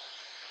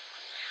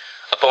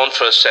 Upon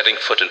first setting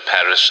foot in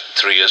Paris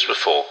 3 years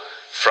before,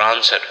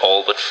 Franz had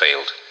all but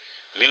failed.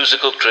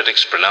 Musical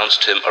critics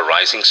pronounced him a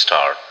rising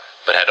star,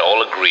 but had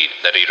all agreed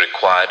that he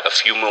required a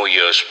few more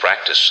years'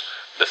 practice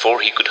before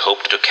he could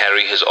hope to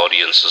carry his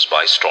audiences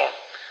by storm.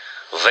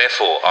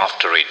 Therefore,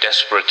 after a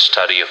desperate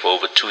study of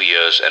over 2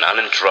 years and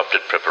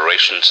uninterrupted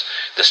preparations,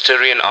 the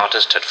Styrian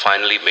artist had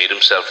finally made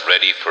himself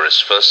ready for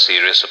his first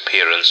serious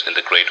appearance in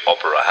the great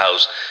opera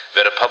house,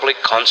 where a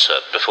public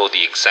concert before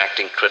the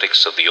exacting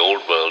critics of the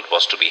old world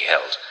was to be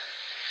held.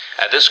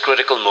 At this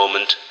critical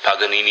moment,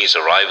 Paganini's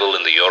arrival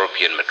in the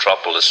European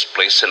metropolis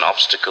placed an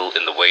obstacle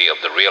in the way of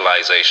the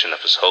realization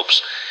of his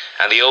hopes,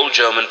 and the old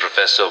German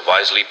professor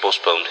wisely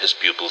postponed his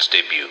pupil's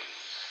debut.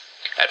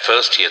 At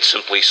first he had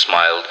simply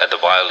smiled at the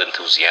wild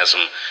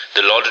enthusiasm,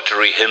 the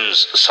laudatory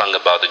hymns sung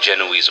about the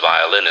Genoese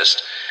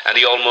violinist, and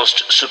the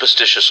almost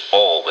superstitious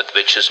awe with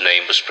which his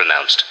name was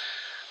pronounced.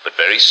 But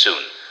very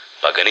soon,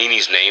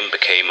 Paganini's name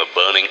became a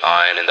burning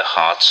iron in the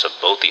hearts of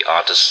both the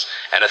artists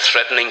and a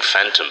threatening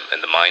phantom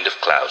in the mind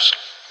of Klaus.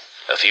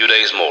 A few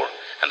days more,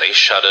 and they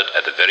shuddered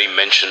at the very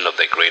mention of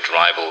their great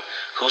rival,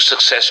 whose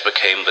success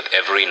became with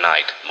every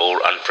night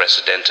more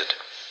unprecedented.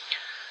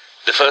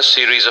 The first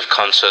series of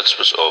concerts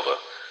was over,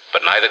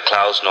 but neither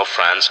Klaus nor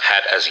Franz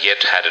had as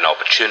yet had an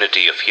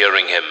opportunity of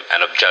hearing him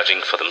and of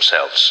judging for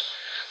themselves.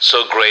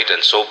 So great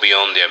and so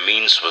beyond their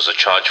means was the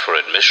charge for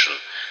admission,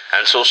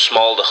 and so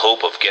small the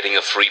hope of getting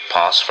a free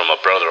pass from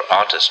a brother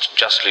artist,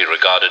 justly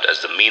regarded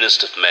as the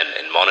meanest of men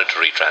in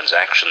monetary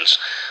transactions,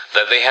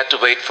 that they had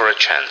to wait for a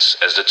chance,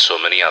 as did so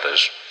many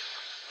others.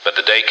 But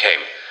the day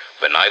came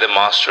when neither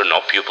master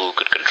nor pupil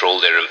could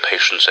control their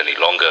impatience any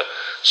longer,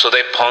 so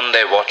they pawned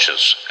their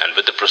watches, and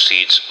with the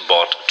proceeds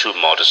bought 2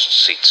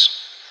 modest seats.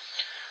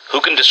 Who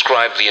can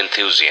describe the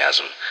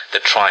enthusiasm, the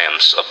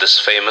triumphs of this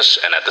famous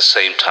and at the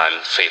same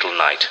time fatal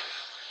night?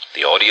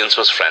 The audience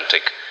was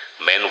frantic.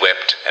 Men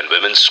wept and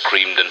women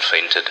screamed and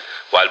fainted,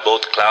 while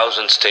both Klaus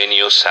and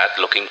Stenio sat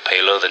looking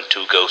paler than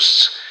 2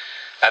 ghosts.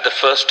 At the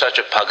first touch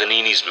of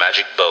Paganini's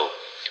magic bow,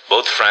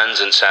 both Franz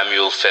and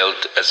Samuel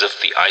felt as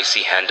if the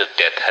icy hand of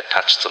death had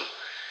touched them.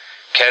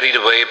 Carried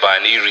away by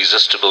an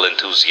irresistible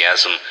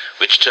enthusiasm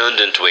which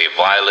turned into a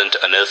violent,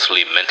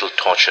 unearthly mental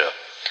torture,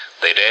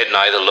 they dared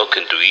neither look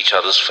into each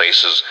other's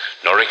faces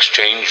nor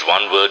exchange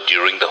one word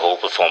during the whole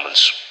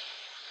performance.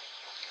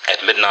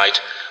 At midnight,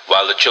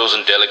 while the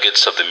chosen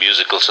delegates of the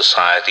musical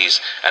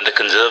societies and the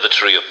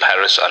Conservatory of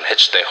Paris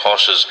unhitched their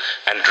horses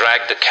and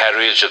dragged the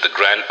carriage of the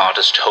grand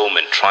artist home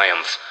in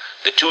triumph,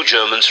 the 2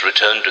 Germans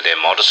returned to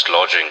their modest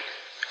lodging,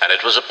 and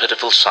it was a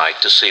pitiful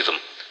sight to see them.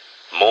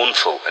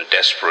 Mournful and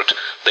desperate,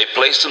 they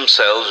placed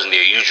themselves in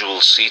their usual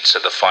seats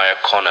at the fire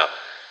corner,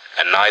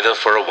 and neither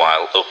for a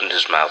while opened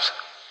his mouth.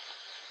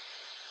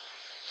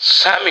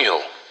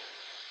 Samuel!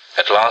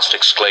 At last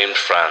exclaimed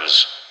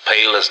Franz,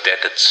 pale as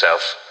death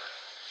itself.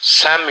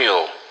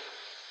 Samuel!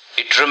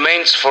 It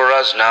remains for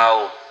us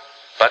now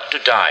but to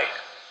die.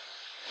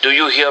 Do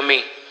you hear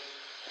me?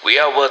 We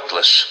are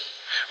worthless.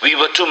 We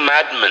were too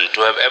madmen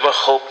to have ever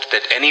hoped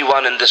that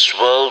anyone in this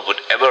world would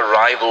ever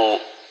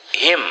rival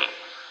him.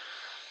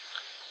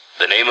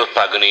 The name of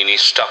Paganini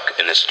stuck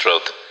in his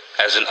throat,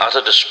 as in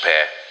utter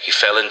despair he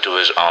fell into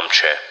his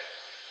armchair.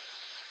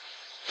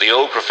 The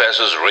old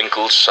professor's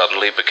wrinkles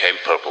suddenly became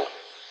purple.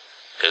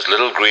 His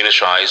little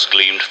greenish eyes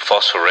gleamed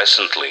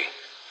phosphorescently,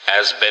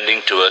 as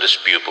bending toward his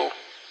pupil,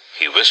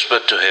 he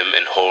whispered to him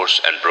in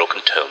hoarse and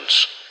broken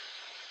tones,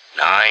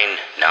 "9,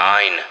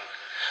 9.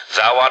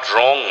 Thou art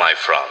wrong, my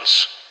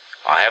Franz.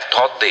 I have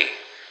taught thee,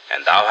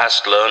 and thou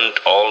hast learned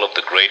all of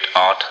the great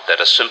art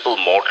that a simple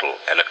mortal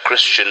and a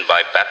Christian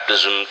by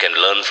baptism can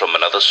learn from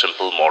another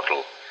simple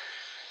mortal.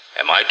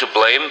 Am I to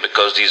blame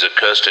because these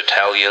accursed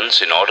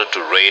Italians, in order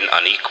to reign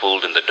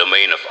unequaled in the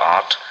domain of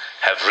art,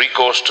 have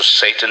recourse to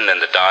Satan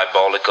and the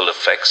diabolical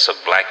effects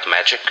of black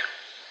magic?"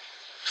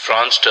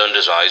 Franz turned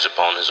his eyes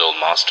upon his old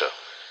master.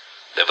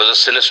 There was a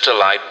sinister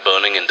light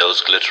burning in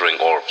those glittering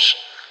orbs,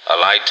 a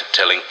light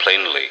telling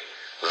plainly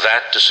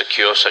that to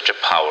secure such a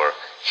power,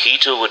 he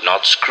too would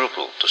not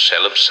scruple to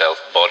sell himself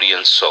body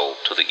and soul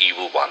to the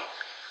evil one.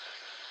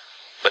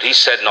 But he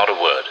said not a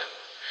word,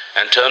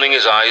 and turning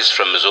his eyes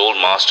from his old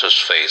master's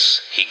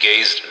face, he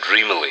gazed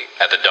dreamily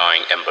at the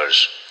dying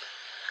embers.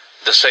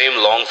 The same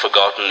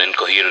long-forgotten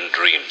incoherent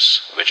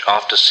dreams, which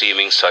after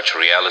seeming such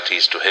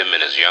realities to him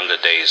in his younger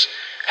days,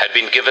 had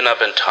been given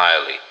up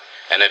entirely,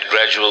 and had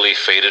gradually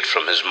faded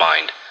from his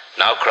mind,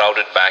 now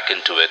crowded back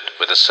into it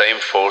with the same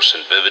force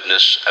and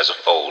vividness as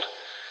of old.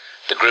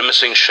 The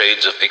grimacing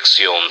shades of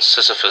Ixion,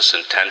 Sisyphus,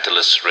 and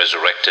Tantalus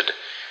resurrected,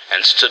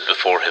 and stood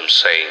before him,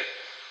 saying,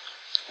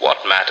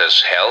 "What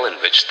matters hell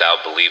in which thou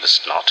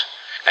believest not?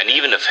 And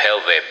even if hell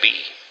there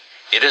be,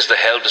 it is the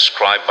hell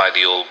described by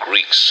the old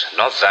Greeks,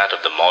 not that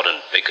of the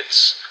modern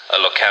bigots, a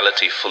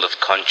locality full of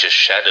conscious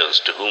shadows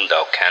to whom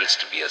thou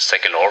canst be a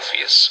second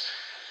Orpheus."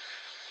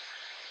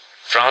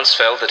 Franz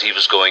felt that he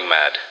was going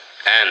mad,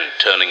 and,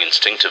 turning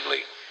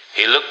instinctively,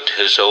 he looked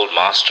his old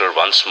master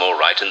once more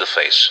right in the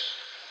face.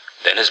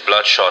 Then his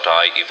bloodshot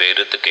eye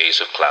evaded the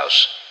gaze of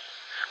Klaus.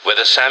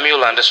 Whether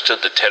Samuel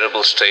understood the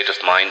terrible state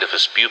of mind of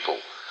his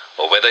pupil,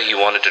 or whether he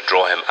wanted to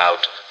draw him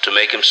out, to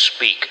make him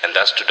speak and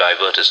thus to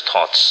divert his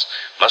thoughts,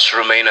 must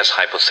remain as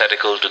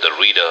hypothetical to the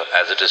reader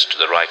as it is to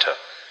the writer.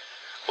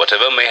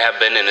 Whatever may have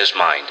been in his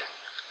mind,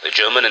 the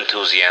German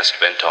enthusiast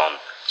went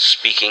on,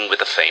 speaking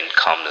with a feigned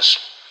calmness.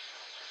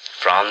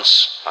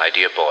 "Franz, my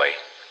dear boy,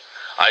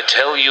 I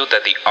tell you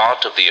that the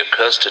art of the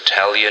accursed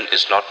Italian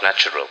is not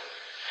natural,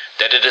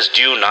 that it is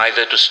due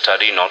neither to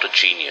study nor to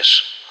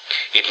genius.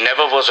 It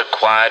never was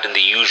acquired in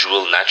the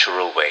usual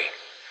natural way.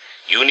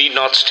 You need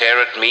not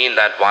stare at me in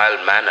that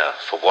wild manner,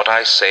 for what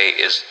I say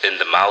is in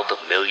the mouth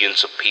of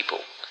millions of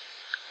people.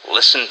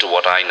 Listen to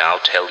what I now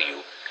tell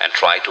you, and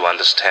try to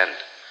understand.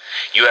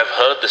 You have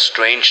heard the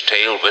strange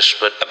tale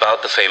whispered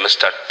about the famous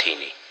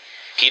Tartini.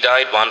 He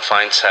died one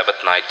fine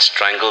Sabbath night,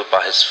 strangled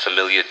by his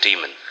familiar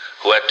demon,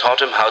 who had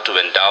taught him how to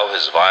endow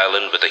his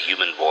violin with a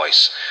human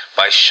voice,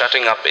 by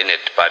shutting up in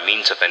it, by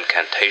means of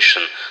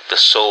incantation, the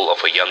soul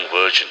of a young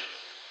virgin.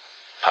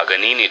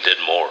 Paganini did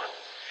more.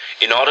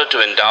 In order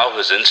to endow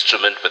his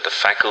instrument with the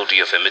faculty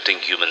of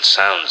emitting human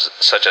sounds,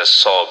 such as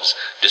sobs,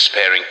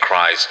 despairing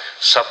cries,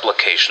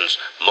 supplications,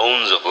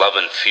 moans of love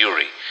and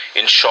fury,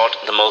 in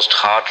short, the most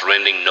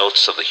heart-rending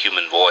notes of the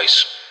human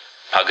voice,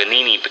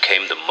 Paganini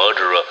became the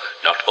murderer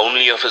not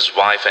only of his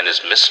wife and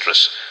his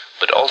mistress,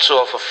 but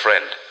also of a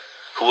friend,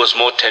 who was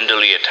more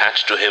tenderly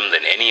attached to him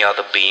than any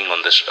other being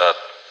on this earth.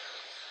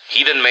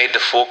 He then made the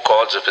 4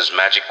 chords of his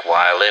magic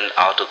violin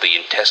out of the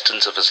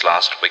intestines of his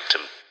last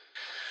victim.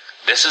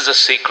 This is the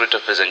secret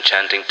of his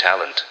enchanting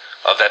talent,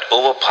 of that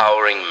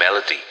overpowering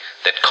melody,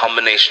 that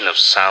combination of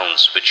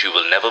sounds which you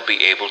will never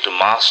be able to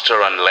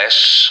master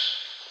unless—"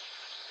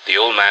 The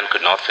old man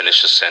could not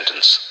finish his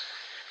sentence.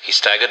 He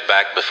staggered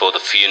back before the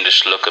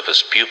fiendish look of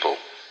his pupil,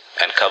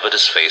 and covered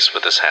his face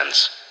with his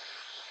hands.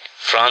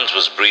 Franz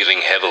was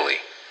breathing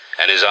heavily,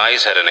 and his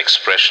eyes had an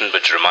expression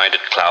which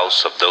reminded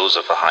Klaus of those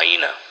of a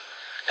hyena.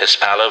 His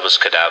pallor was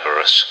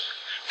cadaverous.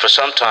 For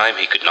some time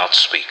he could not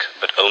speak,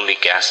 but only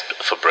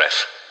gasped for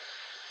breath.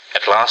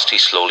 At last he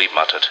slowly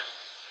muttered,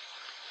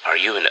 "Are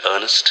you in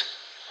earnest?"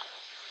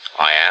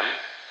 "I am,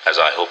 as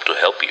I hope to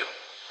help you."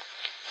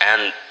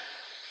 And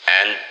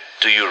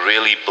do you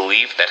really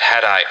believe that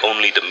had I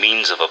only the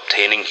means of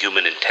obtaining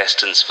human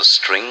intestines for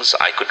strings,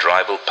 I could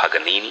rival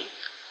Paganini?"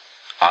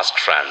 asked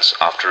Franz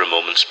after a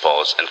moment's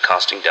pause and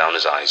casting down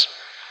his eyes.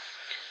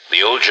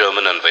 The old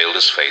German unveiled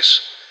his face,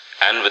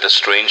 and with a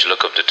strange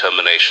look of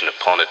determination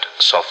upon it,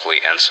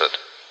 softly answered,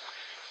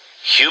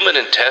 "Human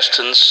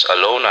intestines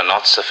alone are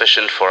not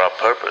sufficient for our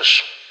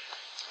purpose.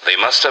 They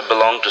must have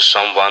belonged to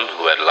someone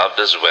who had loved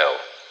us well,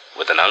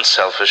 with an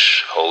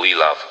unselfish, holy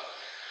love.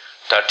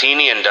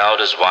 Tartini endowed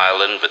his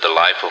violin with the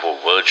life of a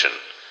virgin,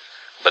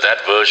 but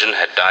that virgin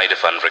had died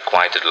of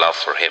unrequited love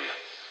for him.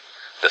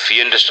 The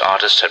fiendest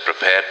artist had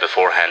prepared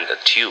beforehand a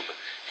tube,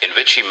 in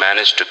which he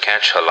managed to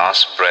catch her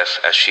last breath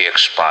as she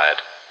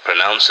expired,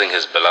 pronouncing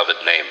his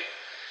beloved name,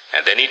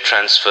 and then he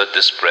transferred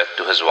this breath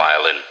to his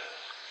violin.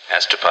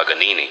 As to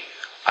Paganini,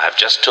 I have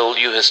just told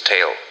you his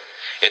tale.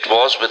 It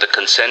was with the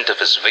consent of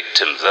his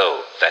victim,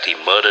 though, that he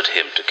murdered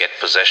him to get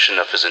possession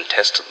of his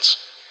intestines.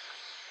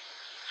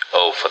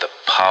 Oh, for the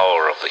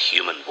power of the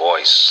human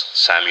voice,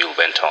 Samuel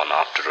went on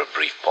after a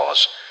brief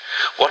pause.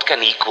 What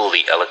can equal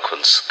the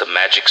eloquence, the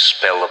magic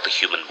spell of the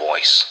human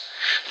voice?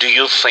 Do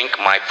you think,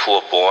 my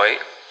poor boy,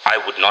 I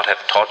would not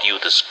have taught you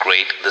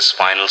this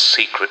final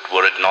secret,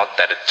 were it not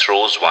that it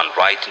throws one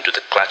right into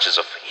the clutches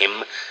of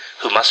him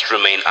who must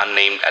remain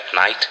unnamed at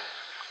night?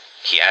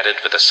 He added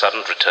with a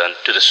sudden return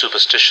to the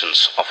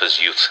superstitions of his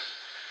youth.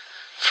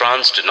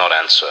 Franz did not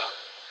answer,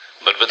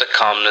 but with a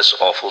calmness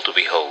awful to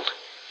behold,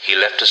 he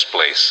left his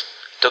place,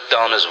 took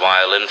down his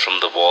violin from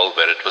the wall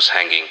where it was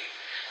hanging,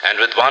 and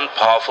with one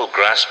powerful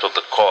grasp of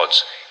the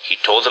cords, he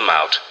tore them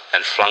out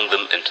and flung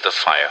them into the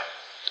fire.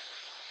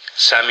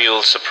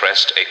 Samuel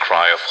suppressed a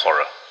cry of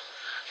horror.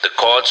 The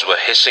cords were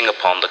hissing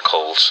upon the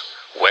coals,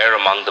 where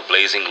among the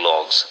blazing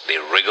logs they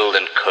wriggled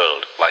and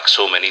curled like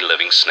so many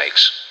living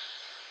snakes.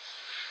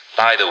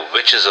 By the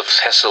witches of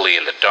Thessaly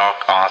and the dark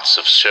arts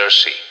of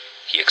Circe,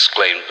 he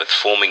exclaimed with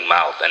foaming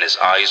mouth and his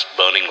eyes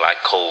burning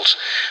like coals,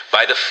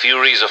 by the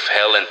furies of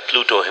hell and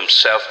Pluto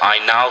himself, I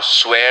now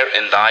swear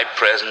in thy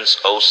presence,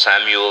 O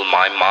Samuel,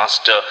 my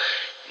master,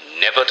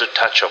 never to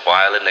touch a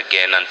violin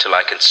again until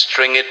I can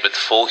string it with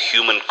 4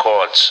 human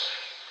cords.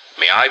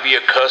 May I be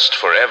accursed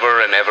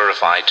forever and ever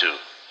if I do.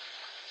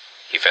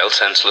 He fell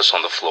senseless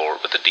on the floor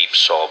with a deep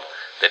sob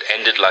that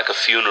ended like a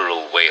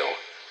funeral wail.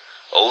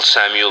 Old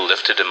Samuel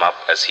lifted him up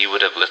as he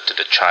would have lifted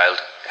a child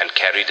and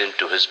carried him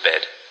to his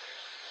bed.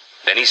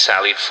 Then he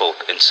sallied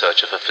forth in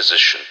search of a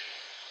physician.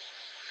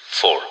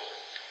 4.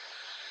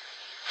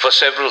 For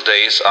several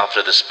days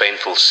after this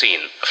painful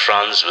scene,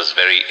 Franz was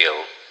very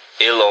ill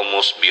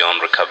almost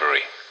beyond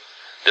recovery.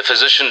 The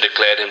physician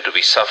declared him to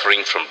be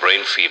suffering from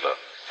brain fever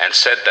and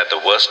said that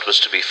the worst was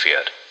to be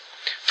feared.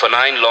 For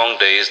 9 long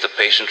days the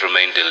patient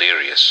remained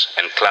delirious,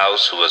 and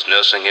Klaus, who was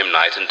nursing him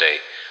night and day,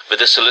 with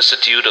the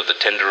solicitude of the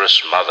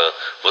tenderest mother,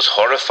 was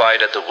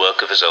horrified at the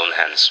work of his own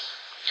hands.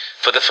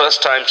 For the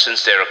first time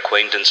since their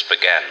acquaintance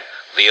began,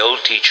 the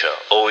old teacher,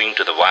 owing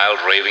to the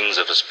wild ravings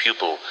of his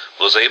pupil,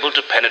 was able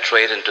to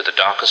penetrate into the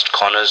darkest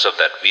corners of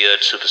that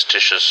weird,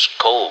 superstitious,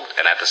 cold,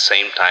 and at the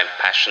same time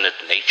passionate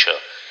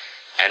nature,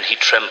 and he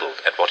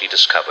trembled at what he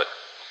discovered.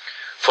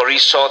 For he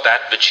saw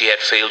that which he had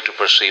failed to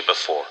perceive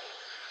before.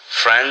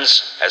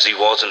 Franz, as he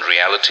was in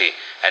reality,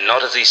 and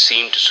not as he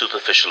seemed to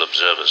superficial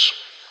observers.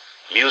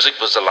 Music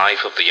was the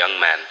life of the young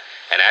man,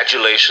 and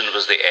adulation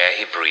was the air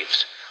he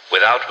breathed,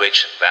 without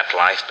which that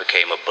life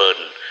became a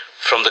burden.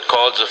 From the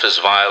chords of his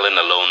violin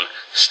alone,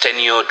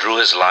 Stenio drew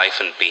his life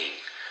and being,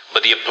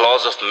 but the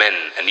applause of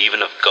men and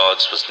even of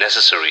gods was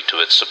necessary to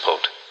its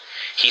support.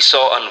 He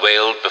saw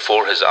unveiled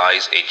before his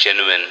eyes a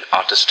genuine,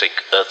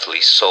 artistic,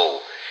 earthly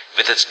soul,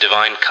 with its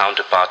divine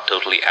counterpart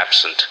totally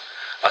absent,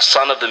 a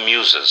son of the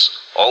muses,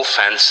 all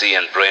fancy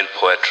and brain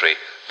poetry,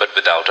 but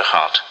without a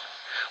heart.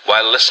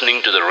 While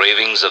listening to the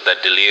ravings of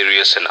that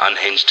delirious and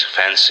unhinged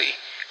fancy,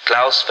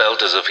 Klaus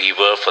felt as if he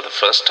were, for the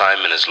first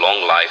time in his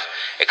long life,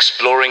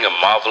 exploring a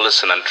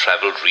marvelous and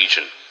untraveled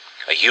region,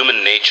 a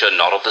human nature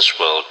not of this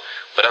world,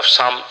 but of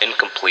some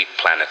incomplete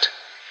planet.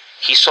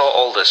 He saw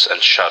all this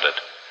and shuddered.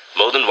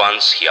 More than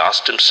once he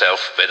asked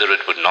himself whether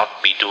it would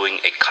not be doing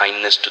a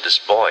kindness to this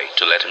boy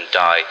to let him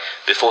die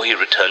before he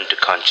returned to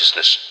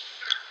consciousness.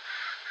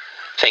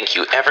 Thank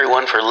you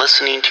everyone for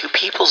listening to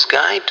People's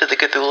Guide to the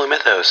Cthulhu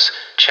Mythos.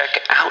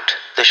 Check out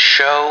the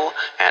show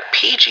at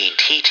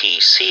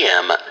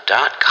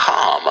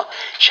pgttcm.com.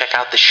 Check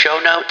out the show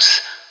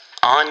notes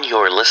on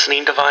your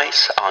listening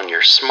device, on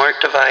your smart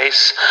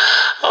device,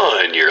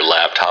 on your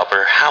laptop,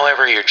 or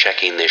however you're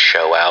checking this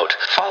show out.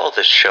 Follow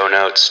the show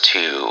notes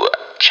to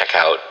check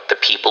out the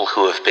people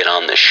who have been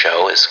on the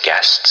show as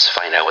guests,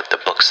 find out what the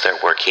books they're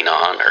working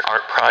on, or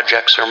art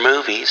projects, or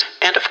movies.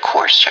 And of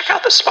course, check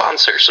out the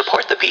sponsors.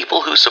 Support the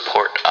people who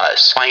support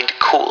us. Find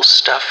cool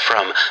stuff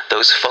from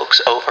those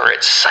folks over at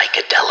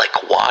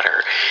Psychedelic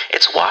Water.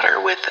 It's water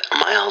with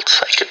mild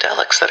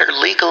psychedelics that are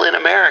legal in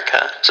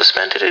America,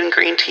 suspended in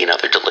green tea and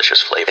other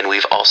delicious flavors. And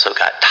we've also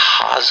got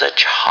Taza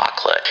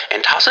Chocolate.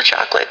 And Taza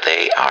Chocolate,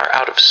 they are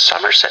out of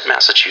Somerset,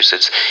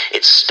 Massachusetts.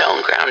 It's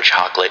stone ground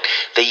chocolate.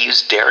 They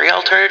use dairy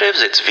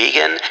alternatives. It's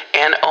vegan.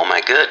 And oh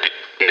my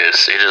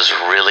goodness, it is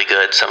really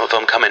good. Some of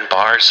them come in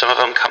bars. Some of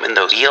them come in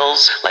those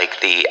deals, like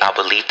the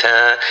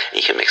Abuelita.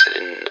 You can mix it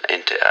into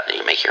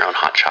you make your own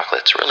hot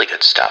chocolate. It's really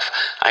good stuff.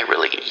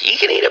 You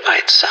can eat it by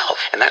itself.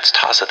 And that's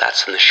Taza.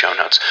 That's in the show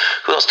notes.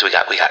 Who else do we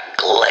got? We got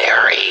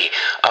Glary.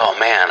 Oh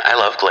man, I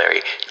love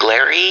Glary.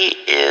 Glary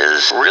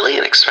is really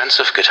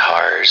inexpensive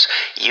guitars.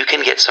 You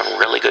can get some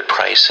really good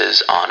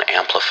prices on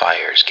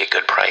amplifiers. Get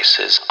good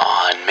prices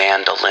on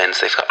mandolins.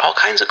 They've got all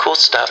kinds of cool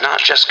stuff. Not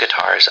just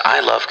guitars.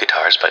 I love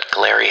guitars, but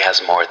Glary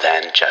has more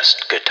than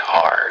just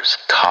guitars.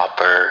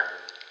 Copper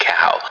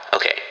Cow.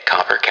 Okay,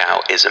 Copper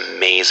Cow is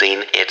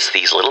amazing. It's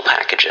these little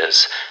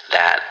packages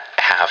that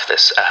have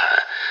this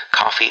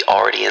coffee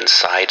already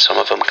inside. Some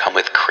of them come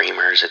with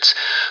creamers. It's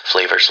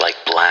flavors like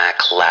black,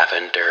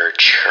 lavender,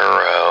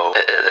 churro,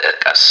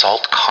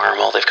 salt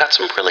caramel. They've got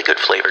some really good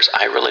flavors.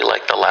 I really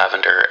like the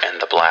lavender and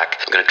the black.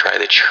 I'm going to try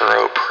the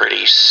churro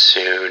pretty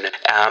soon.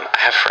 I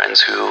have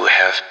friends who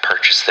have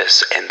purchased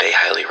this and they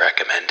highly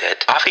recommend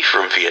it. Coffee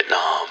from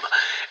Vietnam,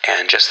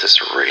 and just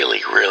this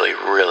really, really,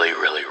 really,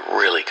 really,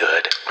 really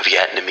good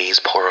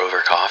Vietnamese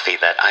pour-over coffee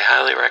that I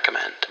highly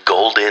recommend.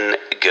 Golden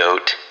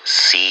Goat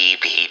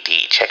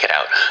CBD. Check it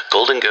out.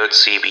 Golden Goat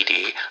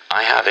CBD.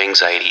 I have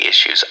anxiety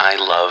issues. I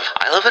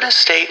live in a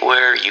state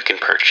where you can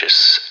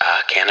purchase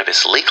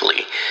cannabis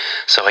legally,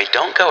 so I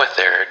don't go with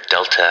their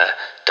Delta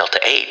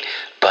 8.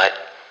 But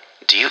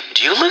do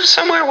you live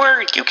somewhere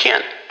where you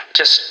can't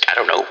just, I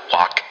don't know,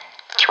 walk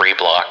 3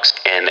 blocks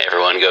and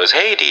everyone goes,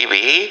 "Hey,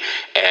 DB,"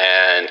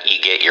 and you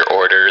get your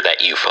order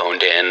that you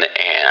phoned in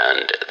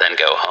and then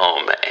go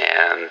home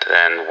and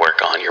then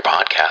work on your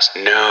podcast?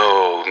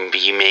 No,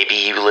 maybe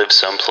you live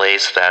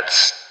someplace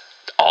that's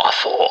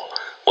awful.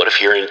 What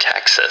if you're in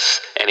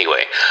Texas?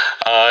 Anyway,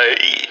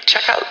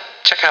 check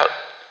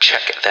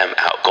them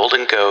out.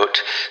 Golden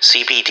Goat,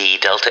 CBD,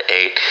 Delta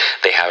 8.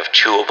 They have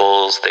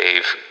chewables.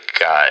 They've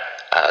got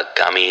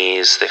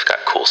gummies. They've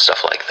got cool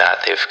stuff like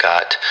that. They've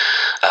got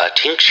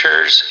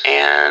tinctures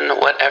and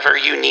whatever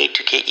you need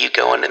to get you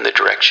going in the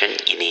direction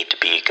you need to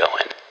be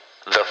going.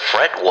 The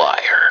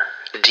Fretwire.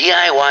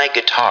 DIY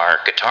guitar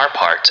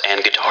parts,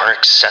 and guitar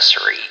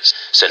accessories.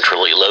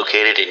 Centrally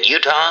located in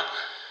Utah.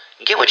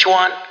 Get what you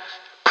want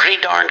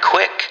pretty darn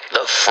quick. The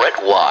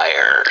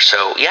Fretwire.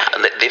 So yeah,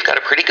 they've got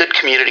a pretty good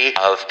community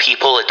of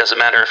people. It doesn't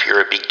matter if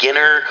you're a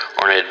beginner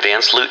or an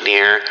advanced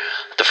luthier.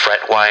 The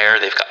Fretwire,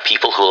 they've got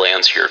people who will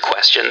answer your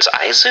questions.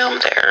 I zoom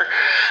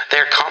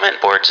their comment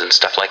boards and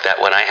stuff like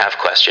that when I have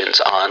questions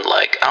on,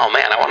 like, oh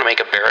man, I want to make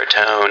a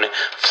baritone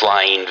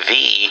flying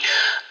V,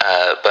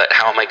 but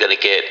how am I going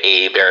to get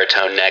a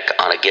baritone neck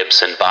on a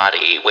Gibson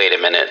body? Wait a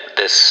minute,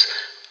 this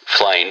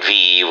flying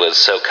V was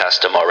so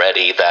custom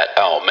already that,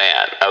 oh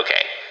man,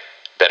 okay.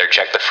 Better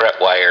check the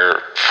Fretwire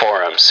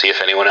forums, see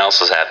if anyone else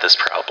has had this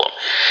problem.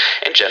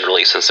 And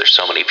generally, since there's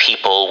so many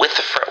people with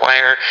the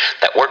Fretwire,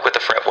 that work with the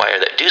Fretwire,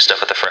 that do stuff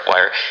with the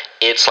Fretwire,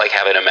 it's like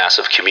having a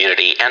massive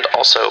community, and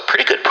also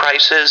pretty good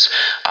prices,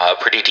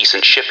 pretty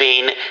decent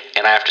shipping,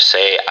 and I have to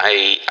say,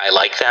 I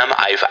like them.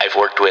 I've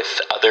worked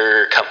with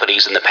other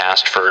companies in the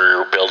past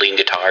for building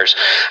guitars.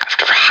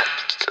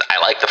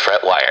 I like the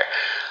Fretwire.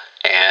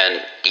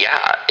 And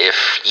yeah,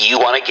 if you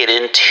want to get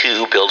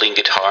into building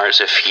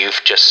guitars, if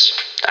you've just,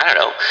 I don't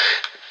know,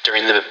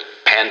 during the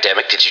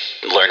pandemic, did you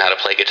learn how to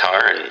play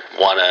guitar and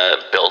want to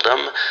build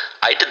them?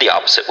 I did the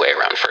opposite way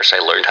around. First, I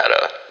learned how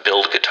to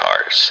build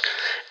guitars,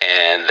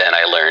 and then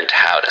I learned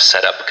how to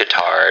set up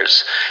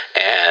guitars,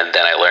 and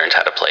then I learned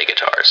how to play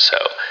guitars. So,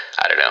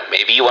 I don't know,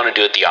 maybe you want to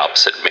do it the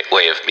opposite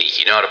way of me.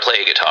 You know how to play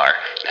a guitar,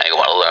 now you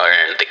want to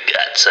learn the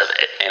guts of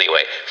it.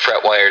 Anyway,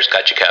 Fretwire's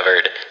got you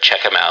covered.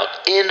 Check them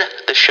out in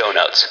the show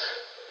notes.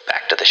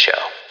 Back to the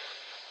show.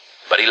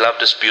 But he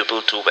loved his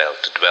pupil too well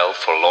to dwell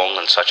for long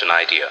on such an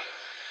idea.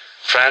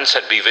 Franz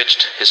had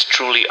bewitched his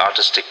truly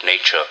artistic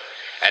nature,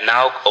 and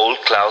now old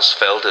Klaus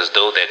felt as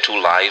though their two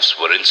lives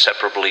were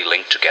inseparably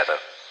linked together.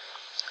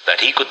 That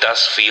he could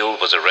thus feel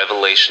was a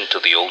revelation to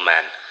the old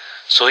man,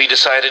 so he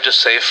decided to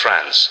save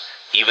Franz,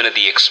 even at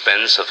the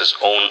expense of his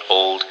own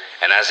old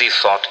and, as he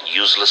thought,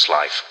 useless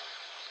life.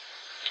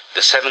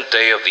 The 7th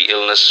day of the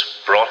illness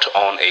brought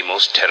on a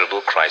most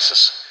terrible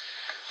crisis.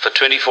 For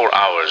 24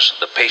 hours,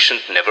 the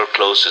patient never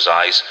closed his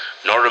eyes,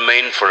 nor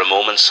remained for a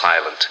moment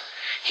silent.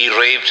 He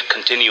raved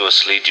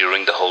continuously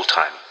during the whole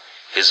time.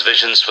 His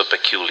visions were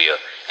peculiar,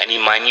 and he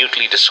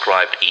minutely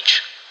described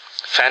each.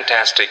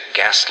 Fantastic,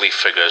 ghastly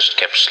figures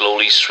kept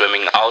slowly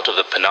swimming out of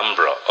the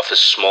penumbra of his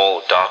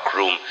small, dark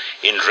room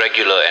in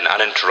regular and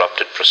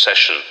uninterrupted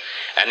procession,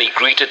 and he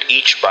greeted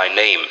each by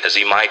name as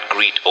he might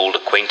greet old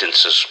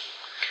acquaintances.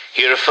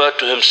 He referred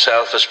to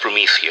himself as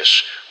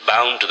Prometheus,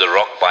 bound to the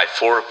rock by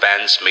 4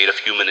 bands made of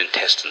human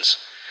intestines.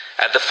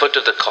 At the foot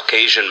of the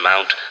Caucasian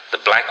Mount, the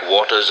black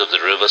waters of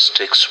the river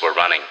Styx were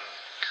running.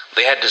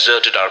 They had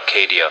deserted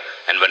Arcadia,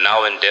 and were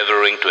now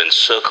endeavoring to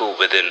encircle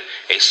within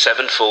a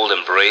 7-fold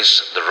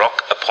embrace the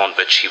rock upon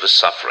which he was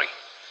suffering.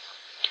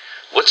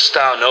 "Wouldst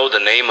thou know the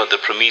name of the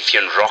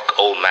Promethean rock,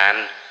 old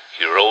man?"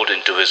 he roared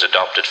into his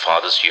adopted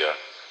father's ear.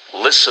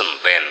 "Listen,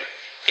 then.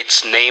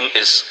 Its name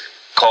is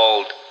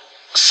called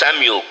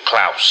Samuel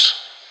Klaus."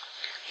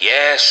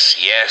 Yes,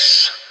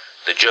 yes,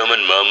 the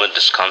German murmured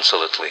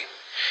disconsolately.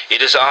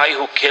 "It is I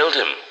who killed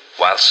him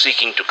while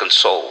seeking to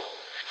console."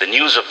 The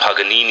news of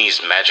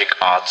Paganini's magic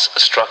arts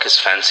struck his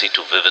fancy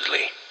too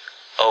vividly.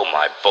 "Oh,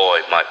 my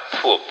boy, my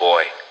poor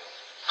boy."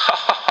 "Ha,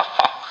 ha, ha,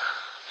 ha."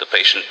 The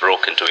patient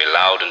broke into a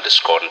loud and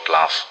discordant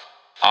laugh.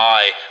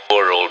 "I,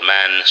 poor old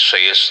man,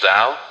 sayest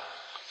thou?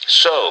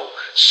 So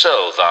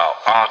thou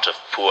art of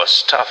poor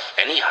stuff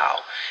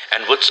anyhow,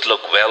 and wouldst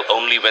look well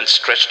only when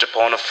stretched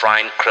upon a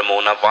fine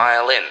Cremona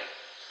violin."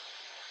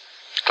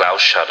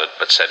 Klaus shuddered,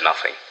 but said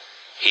nothing.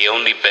 He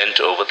only bent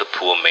over the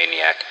poor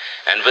maniac,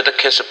 and with a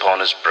kiss upon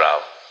his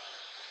brow,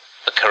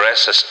 a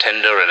caress as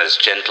tender and as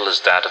gentle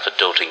as that of a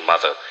doting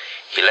mother,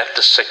 he left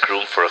the sick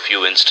room for a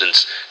few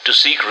instants to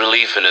seek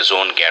relief in his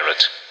own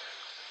garret.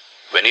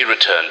 When he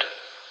returned,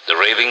 the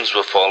ravings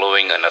were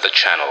following another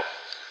channel.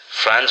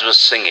 Franz was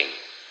singing,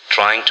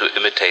 trying to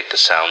imitate the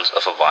sounds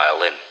of a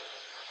violin.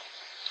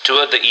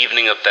 Toward the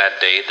evening of that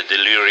day, the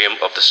delirium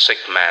of the sick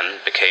man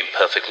became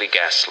perfectly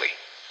ghastly.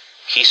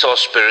 He saw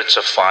spirits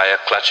of fire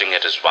clutching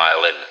at his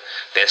violin.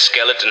 Their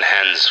skeleton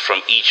hands,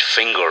 from each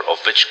finger of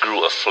which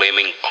grew a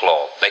flaming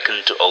claw,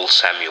 beckoned to old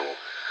Samuel.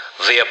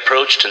 They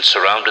approached and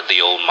surrounded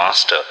the old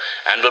master,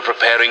 and were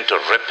preparing to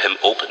rip him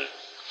open.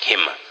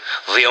 Him,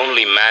 the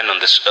only man on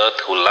this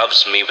earth who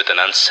loves me with an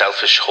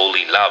unselfish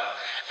holy love,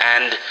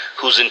 and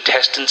whose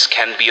intestines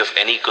can be of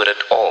any good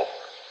at all.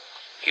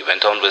 He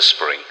went on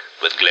whispering,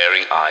 with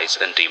glaring eyes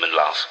and demon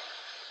laugh.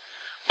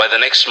 By the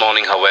next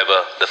morning,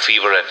 however, the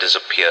fever had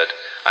disappeared,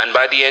 and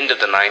by the end of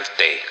the 9th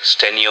day,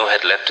 Stenio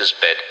had left his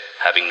bed,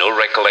 having no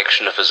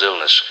recollection of his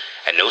illness,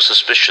 and no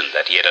suspicion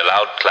that he had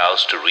allowed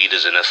Klaus to read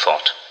his inner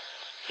thought.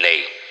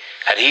 Nay,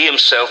 had he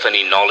himself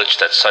any knowledge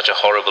that such a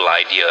horrible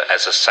idea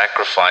as the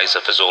sacrifice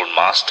of his old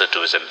master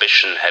to his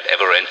ambition had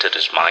ever entered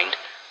his mind?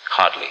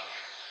 Hardly.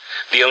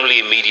 The only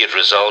immediate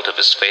result of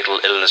his fatal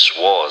illness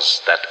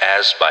was that,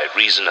 as by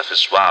reason of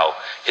his vow,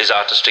 his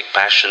artistic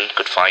passion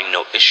could find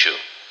no issue,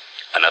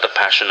 another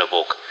passion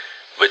awoke,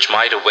 which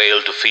might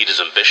avail to feed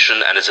his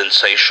ambition and his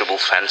insatiable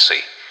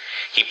fancy.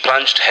 He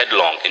plunged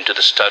headlong into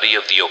the study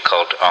of the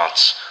occult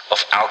arts,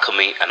 of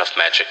alchemy and of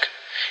magic.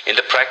 In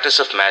the practice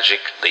of magic,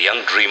 the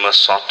young dreamer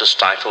sought to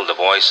stifle the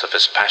voice of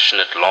his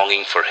passionate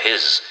longing for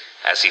his,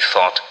 as he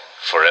thought,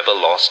 forever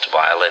lost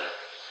violin.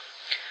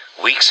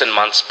 Weeks and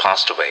months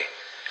passed away,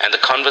 and the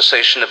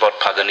conversation about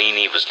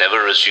Paganini was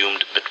never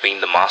resumed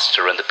between the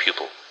master and the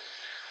pupil.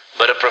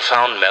 But a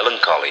profound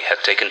melancholy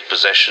had taken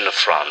possession of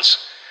Franz.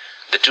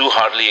 The two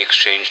hardly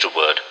exchanged a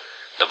word.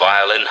 The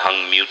violin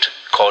hung mute,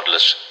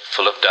 cordless,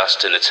 full of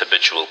dust in its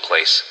habitual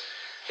place.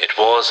 It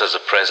was as the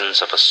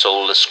presence of a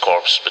soulless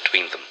corpse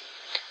between them.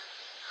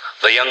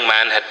 The young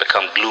man had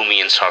become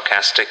gloomy and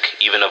sarcastic,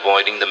 even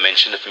avoiding the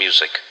mention of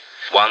music.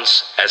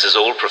 Once, as his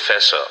old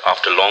professor,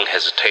 after long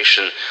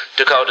hesitation,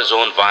 took out his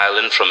own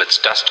violin from its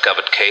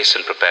dust-covered case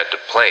and prepared to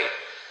play,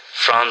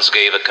 Franz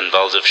gave a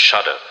convulsive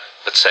shudder,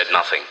 but said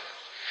nothing.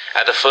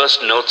 At the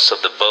first notes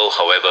of the bow,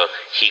 however,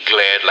 he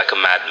glared like a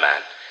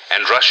madman,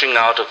 and rushing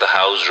out of the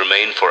house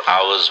remained for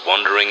hours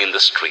wandering in the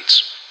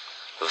streets.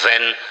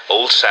 Then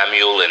old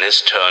Samuel, in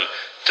his turn,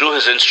 threw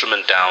his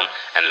instrument down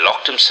and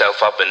locked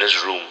himself up in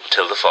his room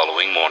till the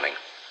following morning.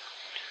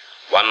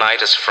 One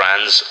night, as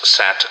Franz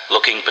sat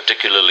looking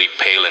particularly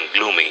pale and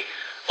gloomy,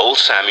 old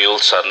Samuel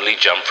suddenly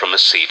jumped from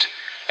his seat,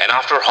 and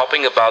after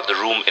hopping about the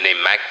room in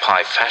a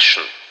magpie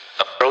fashion,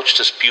 approached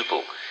his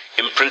pupil,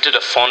 imprinted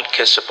a fond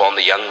kiss upon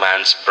the young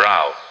man's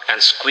brow,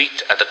 and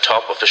squeaked at the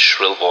top of his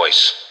shrill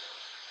voice,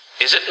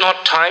 "Is it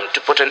not time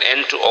to put an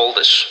end to all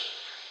this?"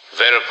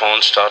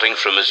 Whereupon, starting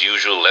from his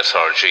usual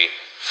lethargy,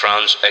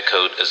 Franz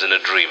echoed as in a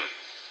dream,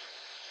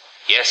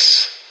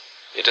 "Yes,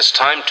 it is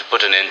time to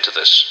put an end to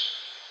this."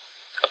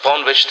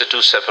 Upon which the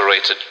two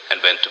separated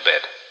and went to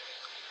bed.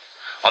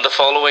 On the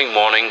following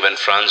morning, when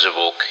Franz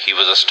awoke, he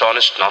was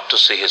astonished not to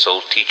see his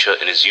old teacher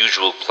in his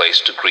usual place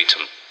to greet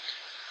him.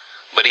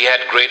 But he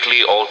had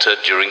greatly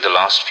altered during the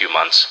last few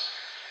months,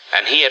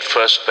 and he at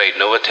first paid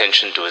no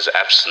attention to his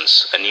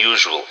absence,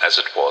 unusual as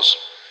it was.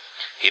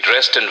 He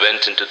dressed and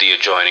went into the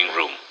adjoining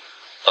room,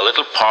 a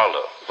little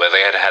parlor where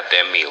they had had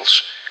their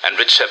meals, and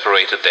which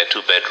separated their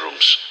two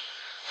bedrooms.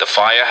 The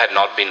fire had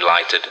not been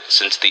lighted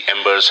since the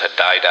embers had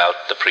died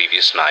out the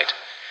previous night,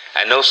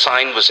 and no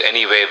sign was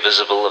anywhere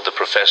visible of the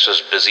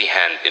professor's busy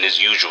hand in his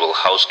usual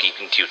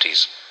housekeeping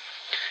duties.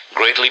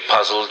 Greatly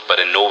puzzled, but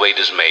in no way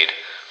dismayed,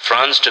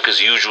 Franz took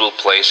his usual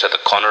place at the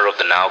corner of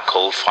the now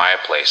cold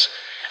fireplace,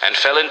 and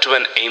fell into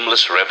an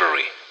aimless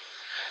reverie.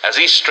 As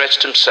he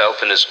stretched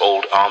himself in his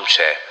old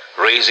armchair,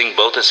 raising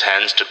both his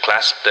hands to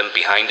clasp them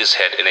behind his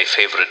head in a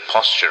favorite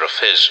posture of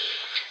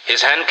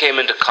his hand came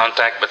into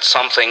contact with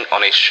something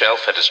on a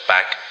shelf at his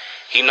back.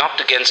 He knocked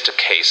against a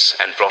case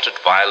and brought it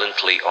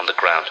violently on the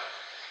ground.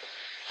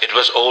 It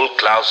was old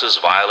Klaus's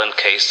violin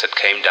case that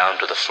came down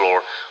to the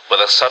floor with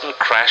a sudden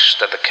crash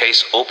that the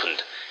case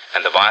opened,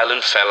 and the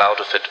violin fell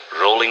out of it,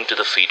 rolling to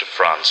the feet of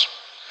Franz.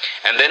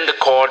 And then the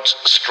chords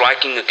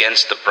striking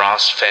against the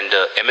brass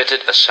fender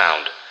emitted a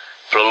sound,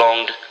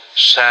 prolonged,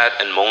 sad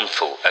and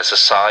mournful as the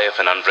sigh of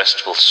an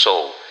unrestful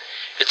soul.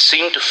 It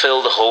seemed to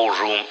fill the whole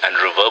room and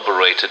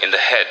reverberated in the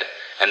head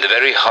and the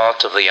very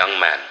heart of the young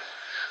man.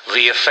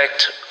 The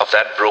effect of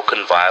that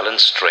broken violin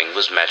string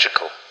was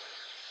magical.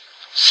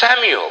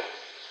 "Samuel!"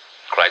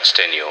 cried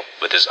Stenio,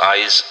 with his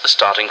eyes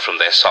starting from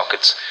their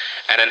sockets,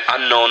 and an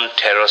unknown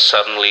terror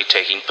suddenly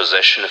taking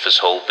possession of his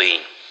whole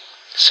being.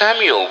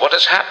 "Samuel, what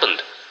has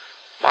happened?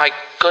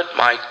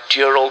 My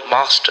dear old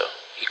master,"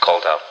 he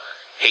called out,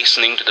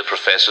 hastening to the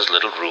professor's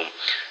little room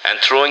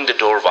and throwing the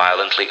door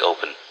violently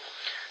open.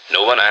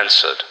 No one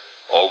answered.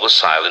 All was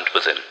silent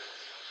within.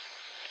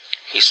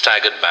 He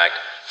staggered back,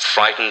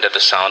 frightened at the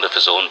sound of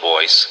his own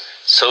voice,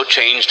 so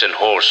changed and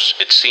hoarse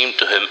it seemed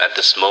to him at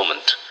this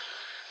moment.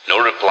 No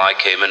reply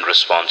came in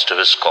response to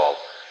his call.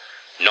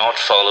 Naught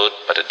followed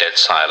but a dead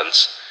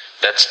silence,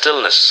 that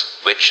stillness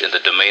which in the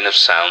domain of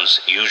sounds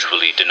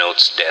usually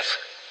denotes death.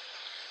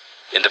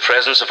 In the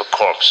presence of a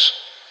corpse,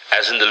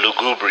 as in the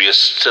lugubrious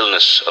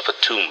stillness of a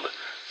tomb,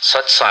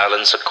 such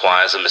silence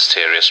acquires a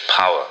mysterious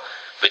power,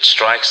 which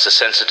strikes the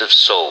sensitive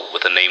soul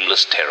with a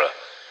nameless terror.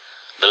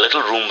 The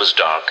little room was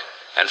dark,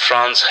 and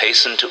Franz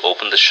hastened to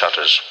open the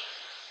shutters.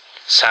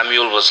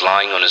 Samuel was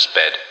lying on his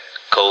bed,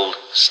 cold,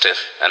 stiff,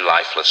 and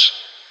lifeless.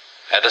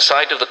 At the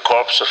sight of the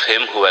corpse of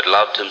him who had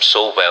loved him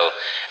so well,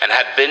 and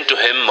had been to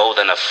him more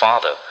than a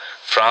father,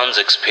 Franz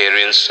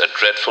experienced a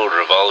dreadful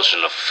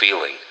revulsion of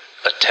feeling,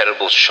 a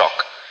terrible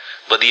shock.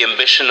 But the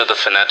ambition of the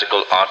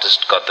fanatical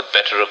artist got the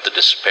better of the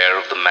despair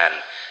of the man,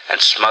 and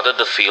smothered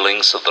the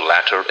feelings of the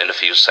latter in a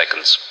few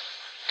seconds.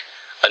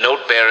 A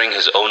note bearing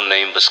his own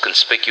name was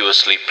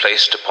conspicuously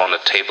placed upon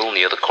a table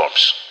near the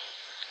corpse.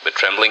 With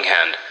trembling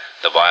hand,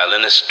 the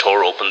violinist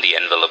tore open the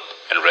envelope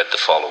and read the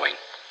following.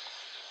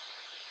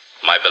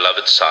 My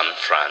beloved son,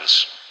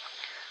 Franz,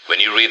 when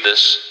you read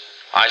this,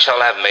 I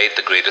shall have made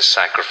the greatest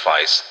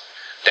sacrifice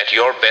that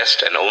your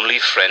best and only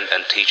friend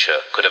and teacher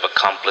could have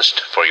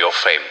accomplished for your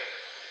fame.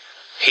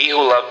 He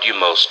who loved you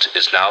most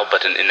is now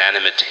but an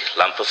inanimate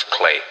lump of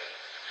clay.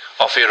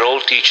 Of your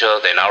old teacher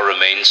there now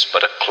remains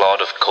but a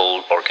clod of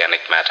cold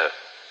organic matter.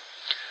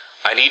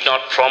 I need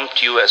not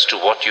prompt you as to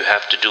what you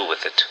have to do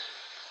with it.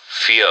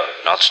 Fear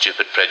not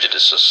stupid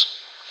prejudices.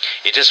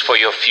 It is for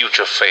your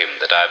future fame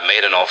that I have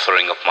made an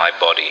offering of my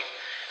body,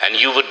 and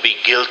you would be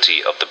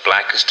guilty of the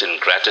blackest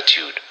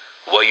ingratitude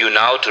were you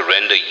now to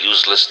render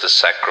useless the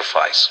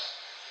sacrifice.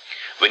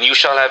 When you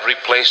shall have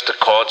replaced the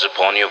chords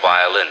upon your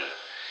violin,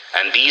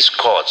 and these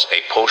chords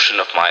a portion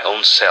of my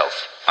own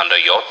self, under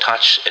your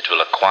touch it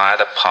will acquire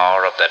the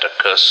power of that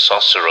accursed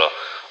sorcerer,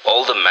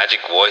 all the magic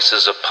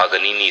voices of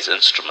Paganini's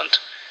instrument.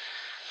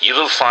 You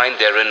will find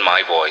therein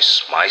my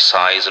voice, my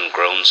sighs and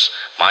groans,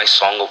 my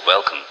song of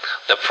welcome,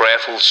 the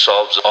prayerful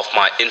sobs of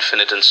my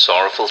infinite and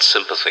sorrowful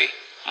sympathy,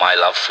 my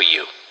love for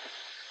you.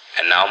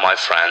 And now, my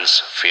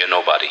Franz, fear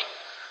nobody.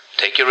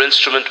 Take your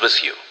instrument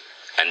with you,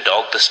 and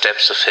dog the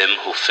steps of him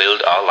who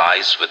filled our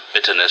lives with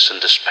bitterness and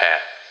despair.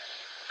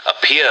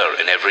 Appear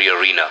in every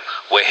arena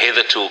where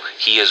hitherto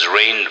he has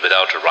reigned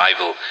without a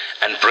rival,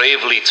 and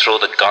bravely throw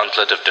the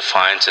gauntlet of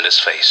defiance in his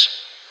face.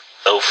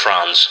 O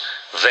Franz,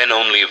 then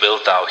only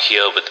wilt thou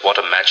hear with what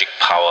a magic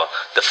power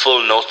the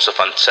full notes of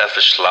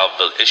unselfish love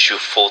will issue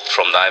forth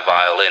from thy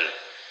violin.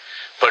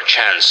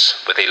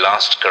 Perchance, with a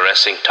last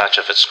caressing touch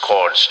of its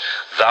chords,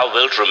 thou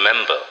wilt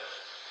remember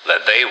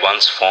that they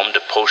once formed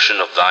a portion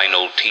of thine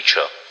old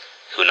teacher,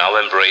 who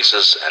now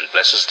embraces and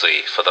blesses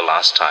thee for the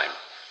last time.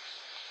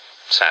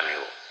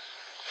 Samuel.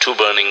 2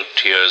 burning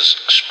tears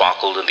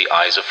sparkled in the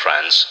eyes of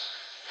Franz,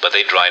 but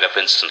they dried up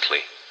instantly.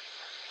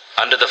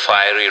 Under the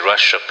fiery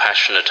rush of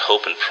passionate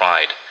hope and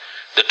pride,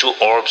 the 2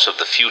 orbs of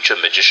the future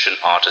magician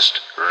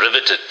artist,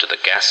 riveted to the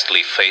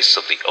ghastly face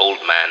of the old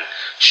man,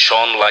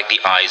 shone like the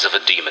eyes of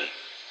a demon.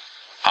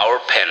 Our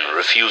pen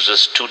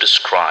refuses to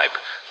describe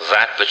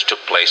that which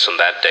took place on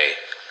that day,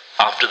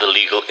 after the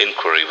legal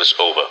inquiry was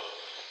over.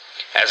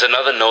 As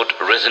another note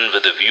written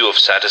with the view of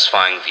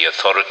satisfying the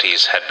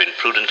authorities had been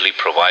prudently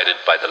provided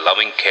by the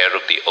loving care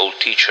of the old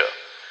teacher,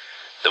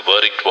 the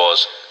verdict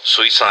was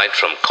suicide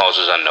from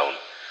causes unknown.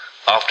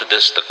 After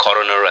this, the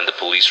coroner and the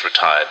police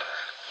retired,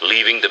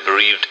 leaving the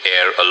bereaved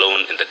heir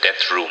alone in the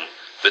death room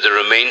with the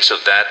remains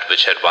of that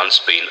which had once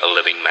been a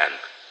living man.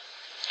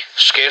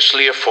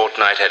 Scarcely a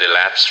fortnight had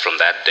elapsed from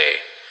that day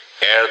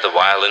ere the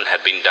violin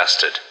had been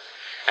dusted,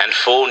 and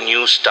 4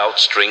 new stout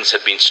strings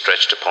had been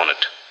stretched upon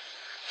it.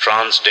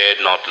 Franz dared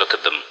not look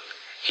at them.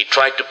 He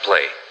tried to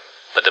play,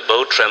 but the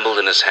bow trembled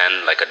in his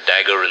hand like a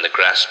dagger in the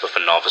grasp of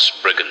a novice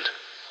brigand.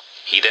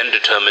 He then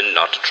determined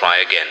not to try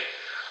again,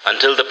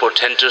 until the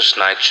portentous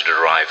night should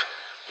arrive,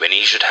 when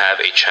he should have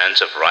a chance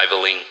of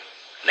rivaling,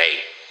 nay,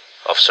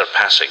 of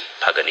surpassing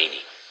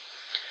Paganini.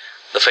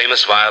 The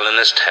famous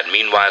violinist had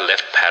meanwhile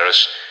left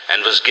Paris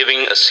and was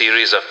giving a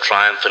series of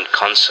triumphant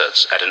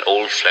concerts at an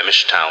old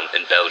Flemish town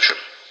in Belgium.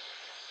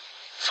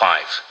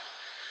 5.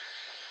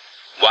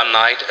 One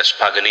night, as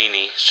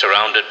Paganini,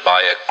 surrounded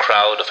by a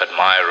crowd of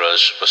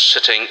admirers, was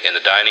sitting in the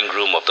dining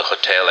room of the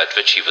hotel at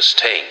which he was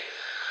staying,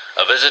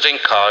 a visiting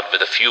card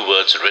with a few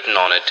words written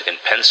on it in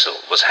pencil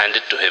was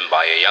handed to him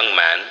by a young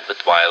man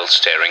with wild,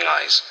 staring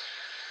eyes.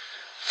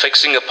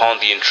 Fixing upon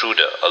the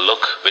intruder a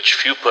look which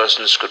few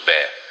persons could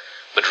bear,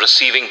 but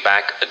receiving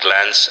back a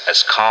glance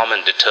as calm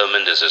and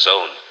determined as his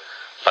own,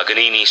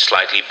 Paganini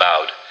slightly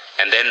bowed,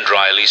 and then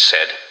dryly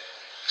said,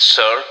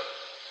 "Sir,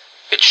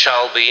 it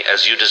shall be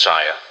as you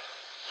desire.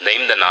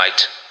 Name the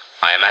night.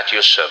 I am at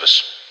your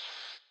service."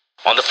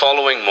 On the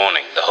following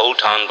morning, the whole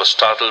town was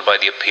startled by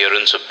the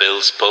appearance of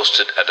bills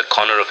posted at the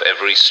corner of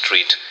every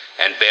street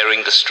and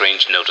bearing the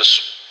strange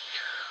notice: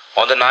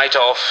 "On the night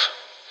of,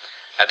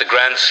 at the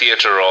Grand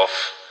Theatre of,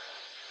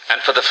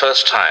 and for the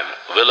first time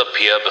will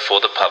appear before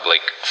the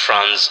public,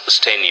 Franz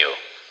Steniau,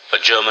 a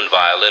German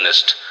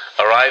violinist,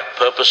 arrived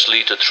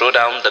purposely to throw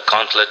down the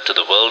gauntlet to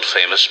the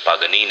world-famous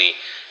Paganini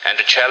and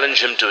to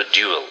challenge him to a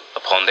duel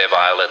upon their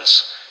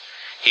violins.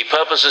 He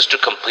purposes to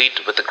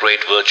compete with the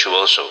great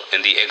virtuoso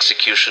in the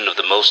execution of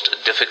the most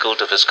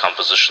difficult of his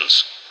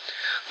compositions.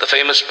 The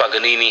famous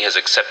Paganini has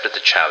accepted the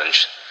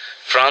challenge.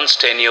 Franz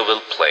Stenier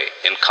will play,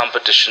 in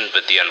competition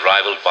with the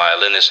unrivaled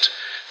violinist,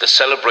 the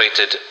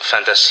celebrated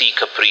Fantasie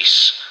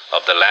Caprice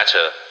of the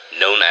latter,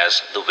 known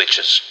as The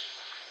Witches.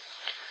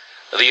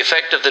 The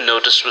effect of the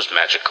notice was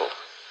magical.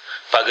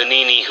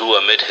 Paganini, who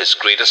amid his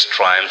greatest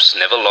triumphs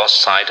never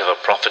lost sight of a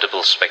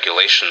profitable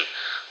speculation,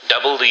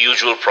 doubled the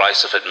usual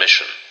price of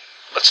admission.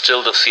 But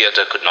still the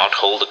theatre could not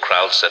hold the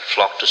crowds that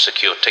flocked to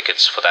secure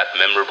tickets for that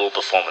memorable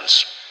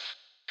performance.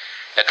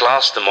 At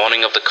last the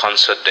morning of the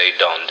concert day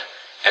dawned,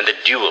 and the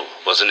duel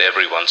was in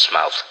everyone's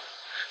mouth.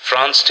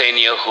 Franz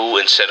Stenier, who,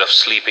 instead of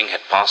sleeping,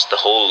 had passed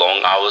the whole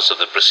long hours of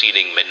the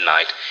preceding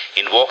midnight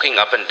in walking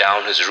up and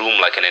down his room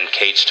like an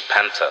encaged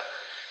panther,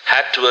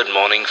 had toward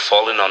morning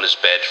fallen on his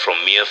bed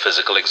from mere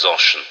physical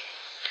exhaustion.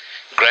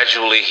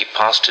 Gradually he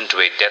passed into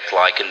a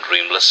death-like and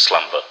dreamless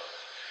slumber.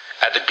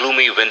 At the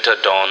gloomy winter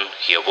dawn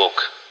he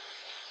awoke,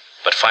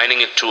 but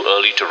finding it too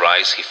early to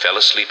rise, he fell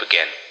asleep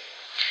again.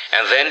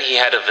 And then he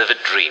had a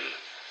vivid dream,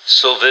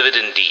 so vivid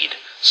indeed,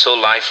 so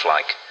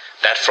lifelike,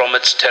 that from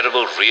its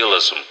terrible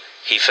realism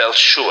he felt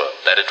sure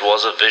that it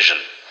was a vision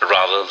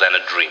rather than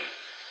a dream.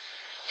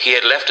 He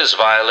had left his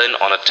violin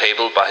on a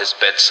table by his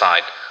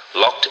bedside,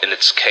 locked in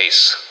its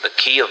case, the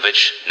key of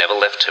which never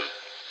left him.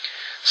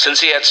 Since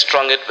he had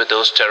strung it with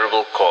those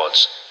terrible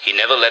chords, he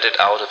never let it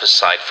out of his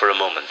sight for a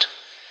moment.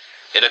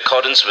 In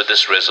accordance with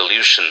this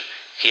resolution,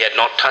 he had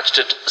not touched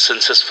it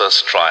since his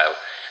first trial,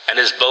 and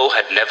his bow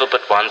had never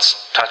but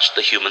once touched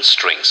the human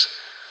strings,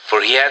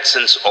 for he had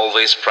since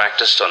always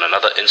practiced on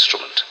another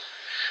instrument.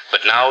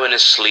 But now in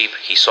his sleep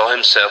he saw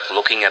himself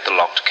looking at the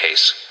locked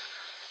case.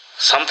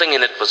 Something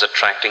in it was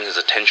attracting his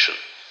attention,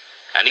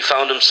 and he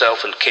found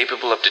himself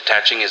incapable of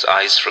detaching his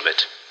eyes from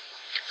it.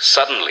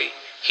 Suddenly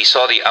he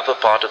saw the upper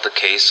part of the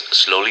case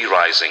slowly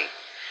rising,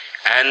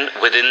 and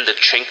within the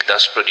chink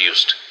thus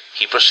produced,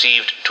 he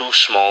perceived two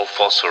small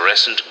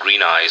phosphorescent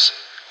green eyes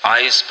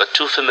but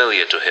too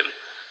familiar to him,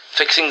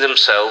 fixing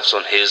themselves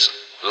on his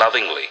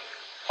lovingly,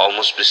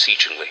 almost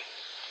beseechingly.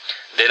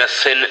 Then a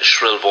thin,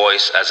 shrill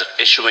voice, as if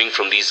issuing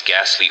from these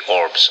ghastly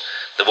orbs,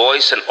 the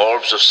voice and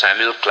orbs of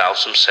Samuel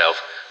Klaus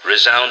himself,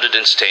 resounded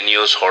in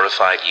Stenier's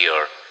horrified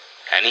ear,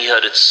 and he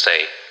heard it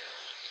say,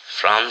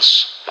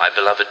 "Franz, my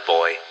beloved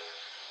boy,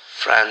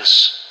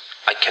 Franz,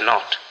 I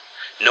cannot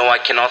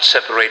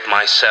separate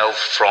myself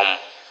from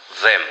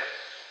them."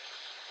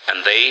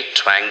 And they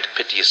twanged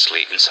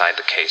piteously inside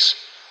the case.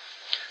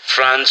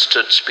 Franz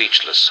stood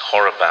speechless,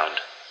 horror-bound.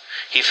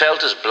 He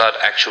felt his blood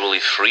actually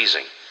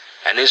freezing,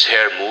 and his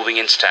hair moving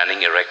and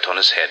standing erect on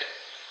his head.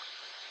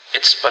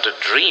 "It's but a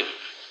dream,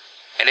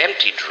 an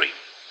empty dream,"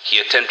 he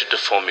attempted to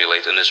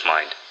formulate in his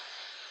mind.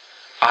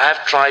 "I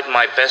have tried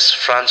my best,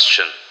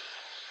 Franzchen.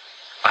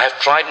 I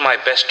have tried my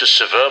best to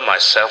sever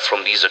myself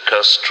from these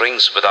accursed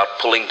strings without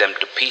pulling them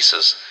to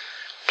pieces,"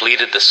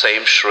 pleaded the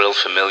same shrill,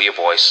 familiar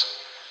voice.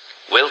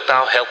 "Wilt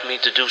thou help me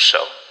to do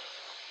so?"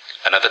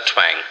 Another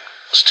twang,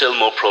 still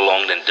more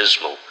prolonged and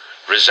dismal,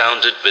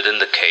 resounded within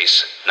the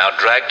case, now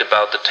dragged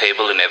about the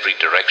table in every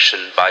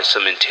direction by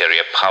some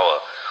interior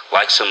power,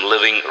 like some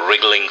living,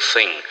 wriggling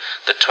thing,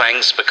 the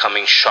twangs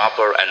becoming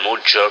sharper and more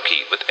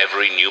jerky with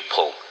every new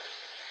pull.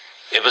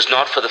 It was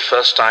not for the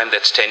first time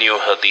that Stenier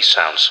heard these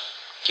sounds.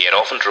 He had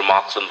often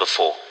remarked them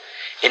before.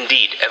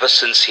 Indeed, ever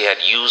since he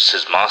had used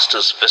his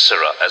master's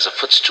viscera as a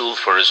footstool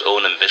for his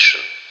own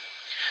ambition.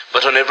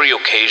 But on every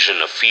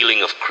occasion a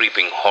feeling of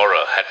creeping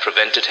horror had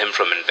prevented him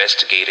from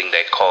investigating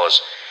their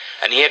cause,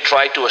 and he had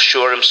tried to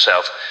assure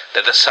himself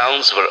that the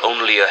sounds were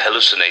only a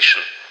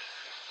hallucination.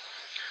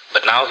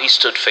 But now he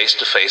stood face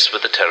to face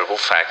with the terrible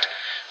fact,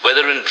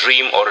 whether in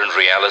dream or in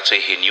reality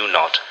he knew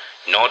not,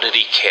 nor did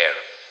he care,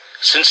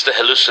 since the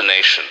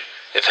hallucination,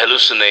 if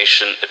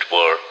hallucination it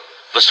were,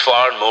 was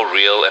far more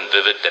real and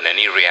vivid than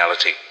any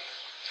reality.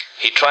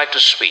 He tried to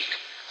speak,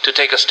 to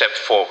take a step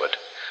forward,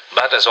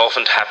 but as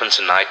often happens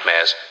in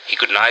nightmares, he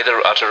could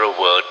neither utter a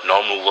word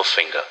nor move a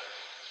finger.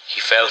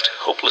 He felt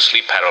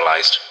hopelessly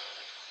paralyzed.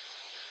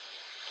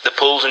 The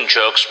pulls and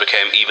jerks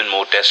became even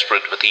more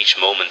desperate with each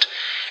moment,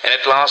 and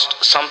at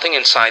last something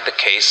inside the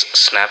case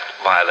snapped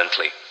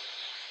violently.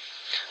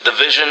 The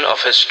vision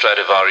of his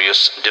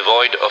Stradivarius,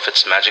 devoid of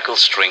its magical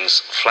strings,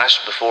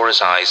 flashed before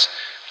his eyes,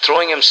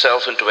 throwing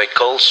himself into a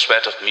cold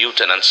sweat of mute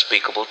and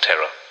unspeakable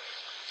terror.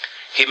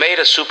 He made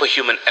a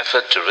superhuman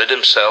effort to rid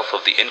himself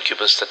of the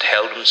incubus that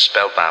held him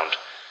spellbound,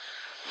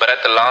 but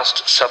at the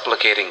last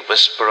supplicating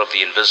whisper of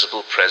the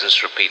invisible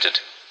presence repeated,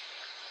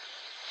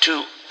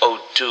 "Do,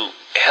 oh do,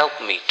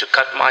 help me to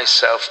cut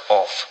myself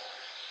off."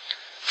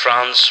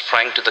 Franz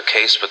sprang to the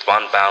case with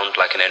one bound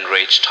like an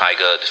enraged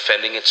tiger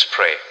defending its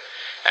prey,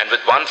 and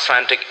with one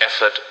frantic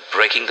effort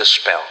breaking the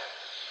spell.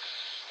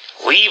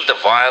 "Leave the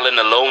violin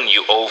alone,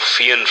 you old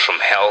fiend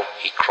from hell,"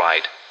 he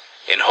cried,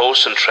 in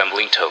hoarse and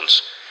trembling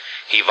tones.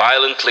 He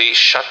violently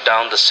shut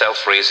down the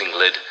self-raising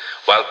lid,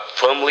 while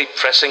firmly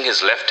pressing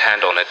his left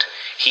hand on it,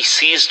 he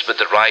seized with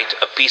the right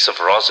a piece of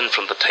rosin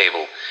from the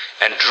table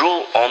and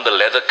drew on the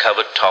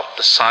leather-covered top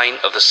the sign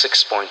of the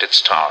six-pointed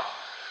star,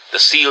 the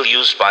seal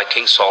used by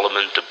King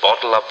Solomon to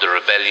bottle up the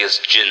rebellious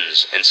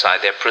jinns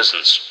inside their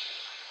prisons.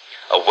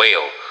 A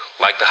wail,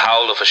 like the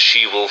howl of a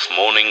she-wolf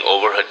mourning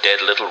over her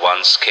dead little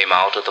ones, came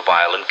out of the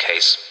violin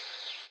case.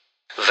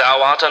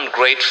 "Thou art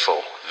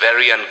ungrateful,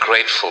 very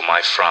ungrateful,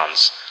 my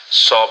Franz,"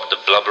 sobbed the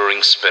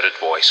blubbering spirit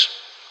voice.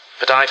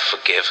 "But I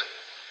forgive,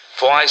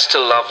 for I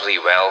still love thee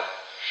well.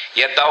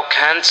 Yet thou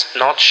canst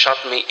not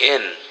shut me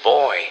in,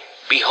 boy.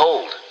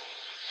 Behold!"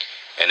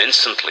 And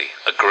instantly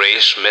a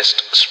greyish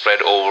mist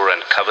spread over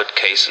and covered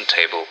case and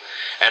table,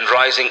 and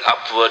rising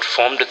upward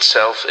formed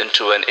itself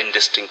into an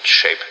indistinct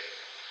shape.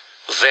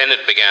 Then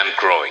it began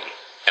growing,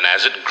 and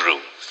as it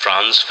grew,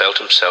 Franz felt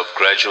himself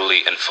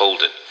gradually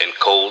enfolded in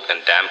cold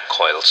and damp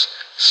coils,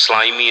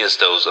 slimy as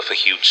those of a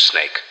huge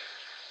snake.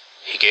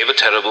 He gave a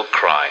terrible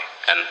cry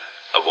and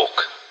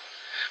awoke,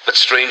 but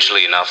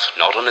strangely enough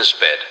not on his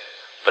bed,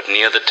 but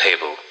near the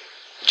table,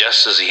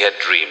 just as he had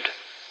dreamed,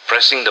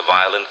 pressing the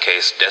violin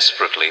case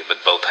desperately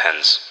with both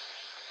hands.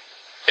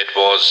 "It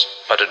was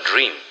but a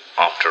dream,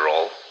 after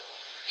all,"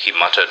 he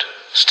muttered,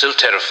 still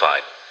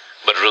terrified,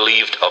 but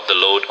relieved of the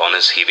load on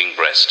his heaving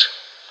breast.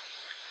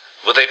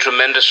 With a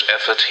tremendous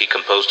effort he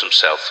composed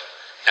himself,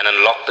 and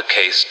unlocked the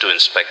case to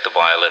inspect the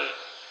violin.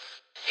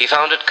 He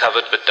found it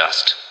covered with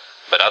dust,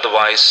 but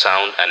otherwise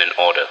sound and in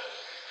order,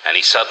 and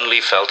he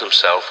suddenly felt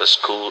himself as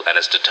cool and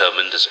as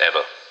determined as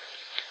ever.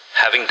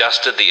 Having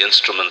dusted the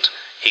instrument,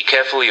 he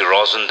carefully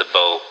rosined the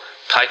bow,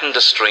 tightened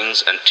the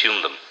strings, and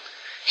tuned them.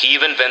 He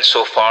even went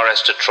so far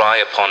as to try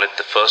upon it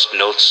the first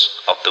notes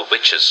of the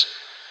witches,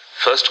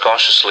 first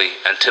cautiously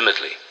and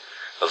timidly,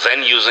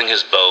 then using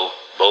his bow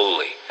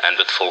boldly and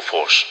with full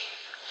force.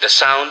 The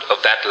sound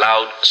of that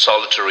loud,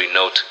 solitary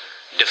note,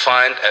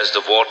 defiant as the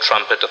war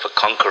trumpet of a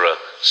conqueror,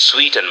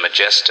 sweet and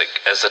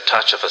majestic as the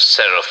touch of a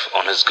seraph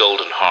on his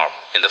golden harp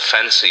in the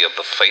fancy of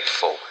the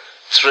faithful,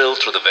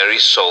 thrilled through the very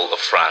soul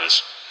of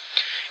Franz.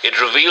 It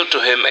revealed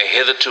to him a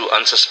hitherto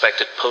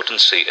unsuspected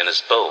potency in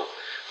his bow,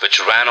 which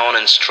ran on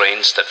in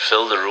strains that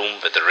filled the room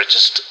with the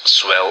richest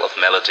swell of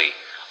melody,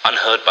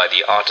 unheard by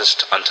the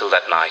artist until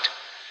that night.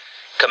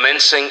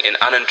 Commencing in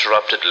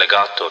uninterrupted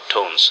legato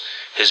tones,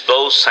 his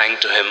bow sang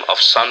to him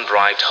of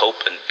sun-bright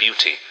hope and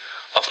beauty,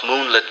 of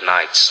moonlit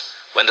nights,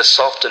 when the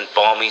soft and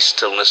balmy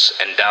stillness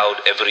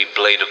endowed every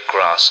blade of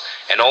grass,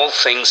 and all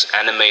things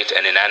animate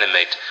and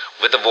inanimate,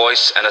 with a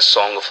voice and a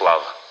song of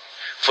love.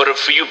 For a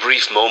few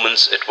brief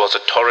moments it was a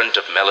torrent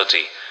of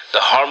melody, the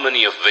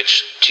harmony of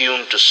which,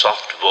 tuned to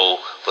soft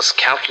woe, was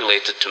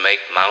calculated to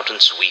make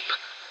mountains weep,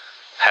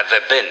 had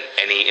there been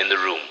any in the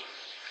room,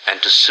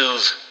 and to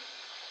soothe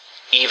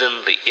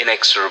even the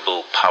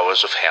inexorable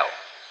powers of hell,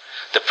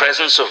 the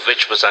presence of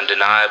which was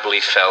undeniably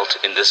felt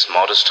in this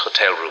modest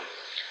hotel room.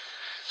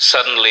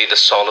 Suddenly the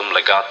solemn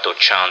legato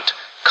chant,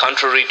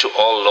 contrary to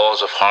all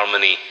laws of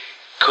harmony,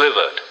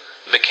 quivered,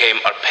 became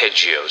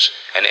arpeggios,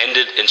 and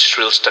ended in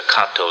shrill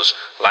staccatos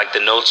like the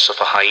notes of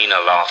a hyena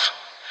laugh.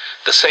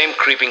 The same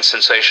creeping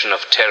sensation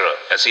of terror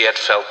as he had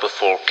felt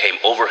before came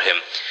over him,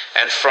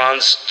 and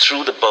Franz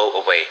threw the bow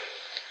away.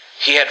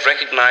 He had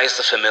recognized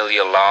the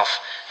familiar laugh,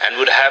 and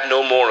would have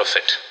no more of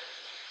it.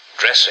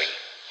 Dressing,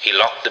 he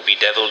locked the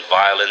bedeviled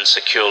violin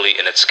securely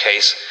in its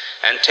case,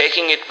 and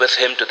taking it with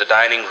him to the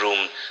dining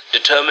room,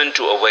 determined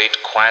to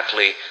await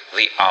quietly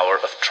the hour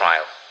of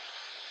trial.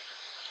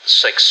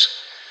 6.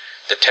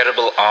 The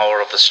terrible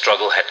hour of the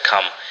struggle had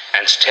come,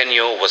 and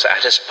Stennio was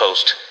at his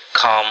post,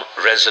 calm,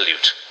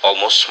 resolute,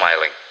 almost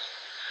smiling.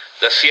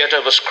 The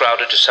theatre was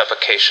crowded to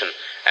suffocation,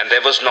 and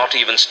there was not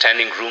even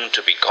standing room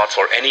to be got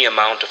for any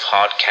amount of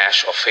hard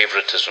cash or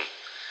favoritism.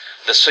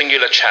 The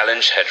singular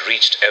challenge had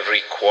reached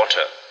every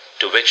quarter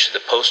to which the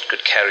post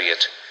could carry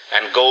it,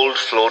 and gold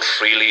flowed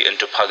freely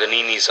into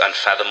Paganini's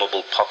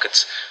unfathomable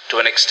pockets to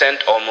an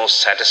extent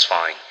almost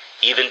satisfying,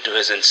 even to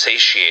his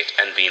insatiate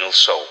and venal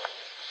soul.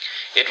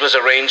 It was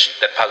arranged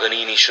that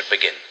Paganini should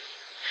begin.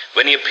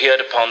 When he appeared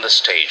upon the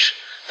stage,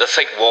 the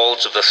thick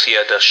walls of the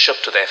theatre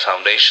shook to their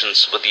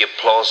foundations with the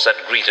applause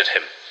that greeted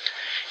him.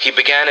 He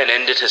began and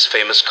ended his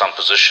famous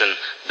composition,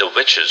 The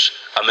Witches,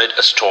 amid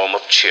a storm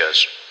of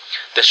cheers.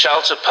 The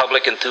shouts of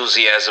public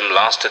enthusiasm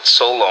lasted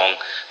so long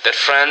that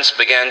Franz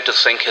began to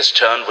think his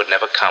turn would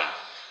never come.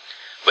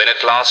 When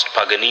at last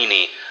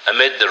Paganini,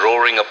 amid the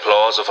roaring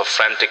applause of a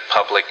frantic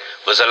public,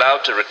 was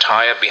allowed to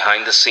retire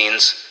behind the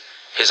scenes,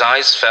 his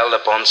eyes fell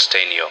upon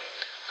Stennio,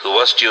 who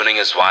was tuning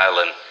his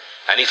violin,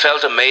 and he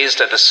felt amazed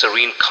at the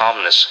serene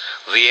calmness,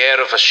 the air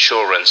of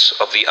assurance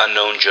of the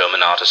unknown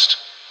German artist.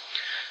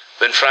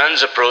 When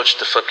Franz approached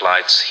the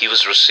footlights, he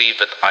was received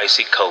with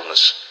icy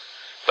coldness.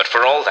 But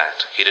for all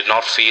that, he did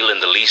not feel in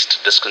the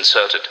least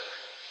disconcerted.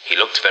 He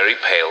looked very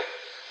pale,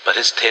 but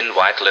his thin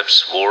white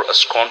lips wore a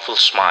scornful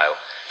smile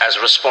as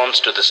a response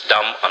to this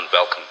dumb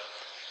unwelcome.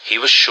 He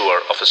was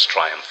sure of his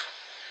triumph.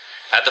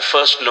 At the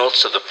first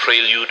notes of the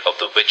prelude of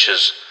The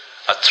Witches,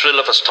 a thrill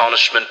of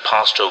astonishment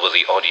passed over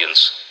the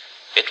audience.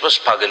 It was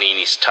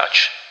Paganini's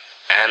touch,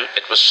 and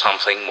it was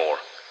something more.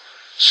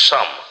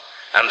 Some,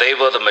 and they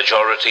were the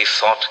majority,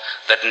 thought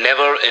that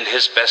never in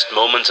his best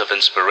moments of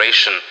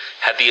inspiration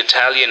had the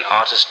Italian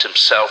artist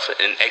himself,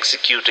 in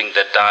executing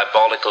that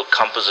diabolical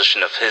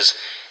composition of his,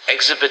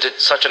 exhibited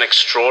such an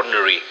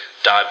extraordinary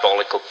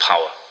diabolical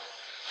power.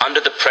 Under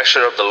the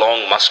pressure of the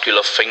long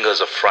muscular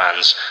fingers of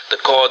Franz, the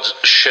chords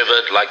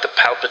shivered like the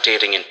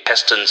palpitating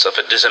intestines of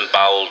a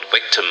disemboweled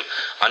victim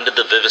under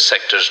the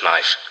vivisector's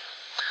knife.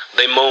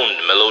 They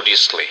moaned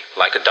melodiously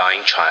like a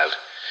dying child.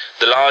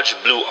 The large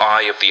blue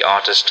eye of the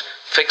artist,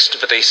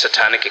 fixed with a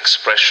satanic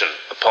expression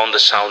upon the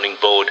sounding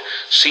board,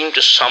 seemed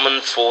to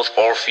summon forth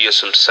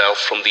Orpheus himself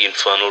from the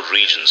infernal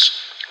regions,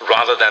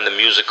 rather than the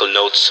musical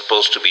notes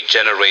supposed to be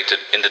generated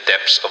in the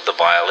depths of the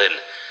violin.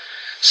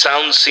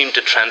 Sounds seemed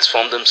to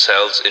transform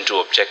themselves into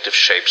objective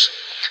shapes,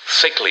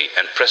 thickly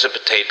and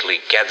precipitately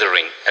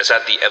gathering as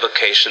at the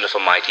evocation of a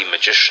mighty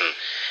magician,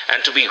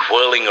 and to be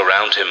whirling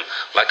around him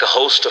like a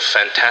host of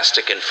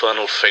fantastic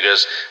infernal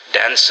figures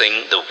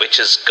dancing the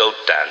witch's goat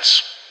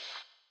dance.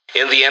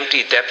 In the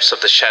empty depths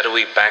of the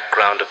shadowy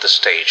background of the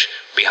stage,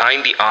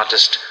 behind the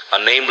artist,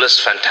 a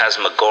nameless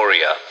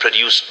phantasmagoria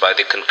produced by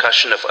the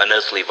concussion of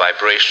unearthly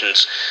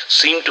vibrations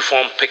seemed to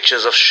form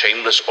pictures of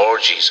shameless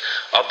orgies,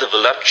 of the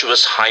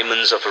voluptuous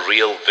hymens of a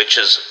real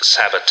witch's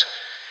sabbat.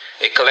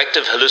 A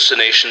collective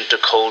hallucination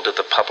took hold of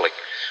the public.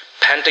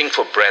 Panting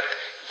for breath,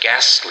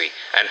 ghastly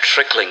and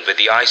trickling with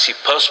the icy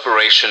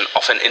perspiration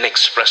of an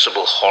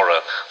inexpressible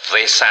horror,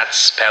 they sat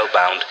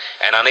spellbound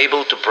and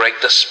unable to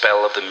break the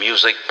spell of the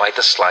music by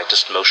the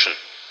slightest motion.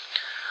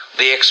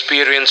 They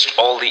experienced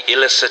all the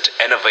illicit,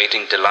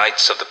 enervating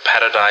delights of the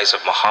paradise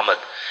of Muhammad,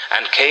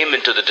 and came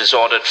into the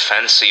disordered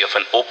fancy of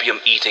an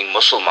opium-eating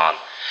Mussulman,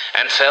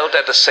 and felt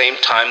at the same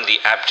time the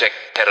abject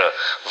terror,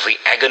 the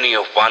agony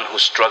of one who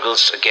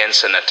struggles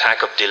against an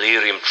attack of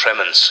delirium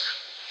tremens.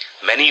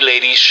 Many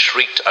ladies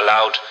shrieked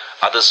aloud,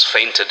 others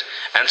fainted,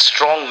 and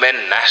strong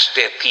men gnashed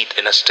their teeth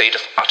in a state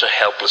of utter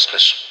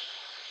helplessness.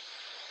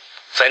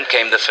 Then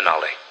came the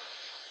finale.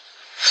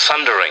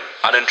 Thundering,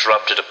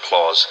 uninterrupted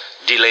applause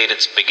delayed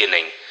its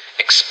beginning,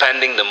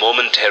 expanding the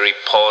momentary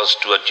pause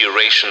to a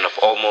duration of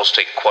almost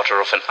a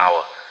quarter of an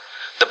hour.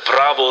 The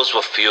bravos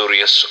were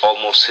furious,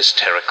 almost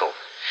hysterical.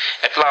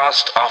 At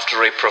last,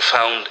 after a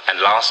profound and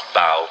last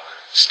bow,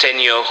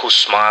 Stenio, whose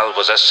smile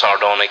was as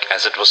sardonic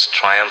as it was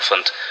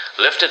triumphant,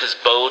 lifted his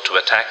bow to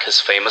attack his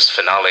famous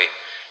finale.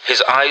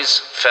 His eyes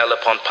fell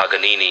upon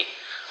Paganini,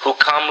 who,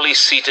 calmly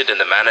seated in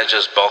the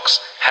manager's box,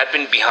 had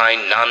been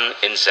behind none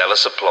in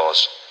zealous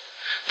applause.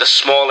 The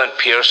small and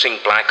piercing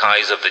black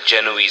eyes of the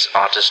Genoese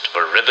artist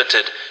were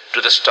riveted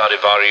to the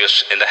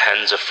Stradivarius in the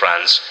hands of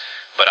Franz,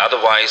 but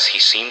otherwise he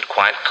seemed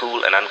quite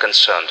cool and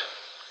unconcerned.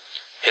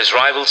 His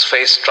rival's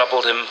face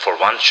troubled him for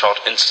one short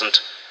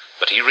instant,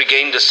 but he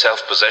regained his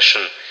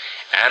self-possession,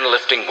 and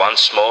lifting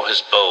once more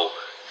his bow,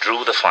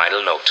 drew the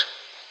final note.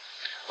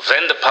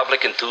 Then the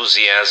public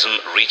enthusiasm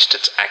reached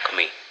its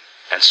acme,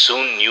 and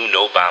soon knew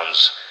no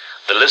bounds.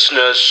 The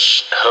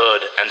listeners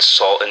heard and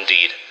saw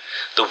indeed.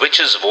 The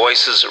witches'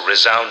 voices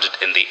resounded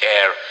in the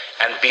air,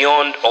 and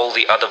beyond all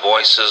the other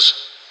voices,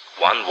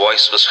 one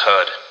voice was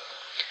heard.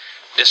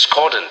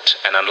 Discordant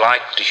and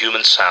unlike to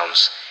human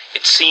sounds,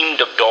 it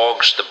seemed of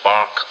dogs the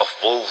bark, of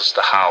wolves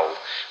the howl,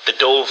 the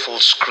doleful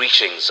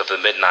screechings of the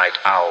midnight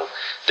owl,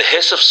 the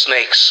hiss of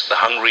snakes, the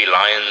hungry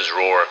lion's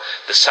roar,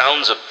 the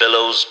sounds of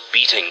billows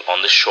beating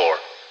on the shore,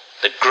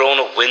 the groan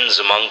of winds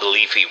among the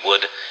leafy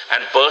wood,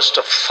 and burst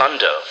of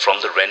thunder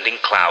from the rending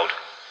cloud.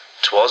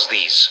 'Twas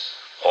these,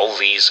 all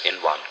these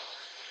in one.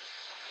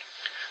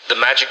 The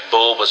magic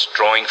bow was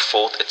drawing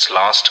forth its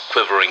last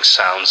quivering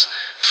sounds,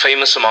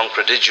 famous among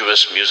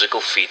prodigious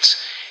musical feats,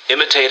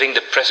 imitating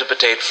the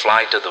precipitate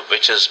flight of the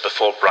witches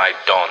before bright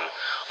dawn,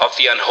 of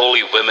the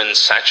unholy women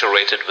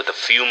saturated with the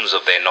fumes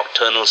of their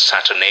nocturnal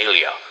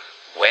saturnalia,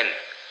 when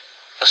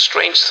a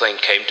strange thing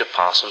came to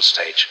pass on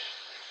stage.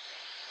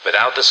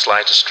 Without the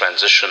slightest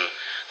transition,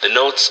 the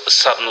notes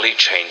suddenly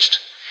changed.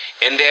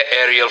 In their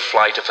aerial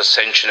flight of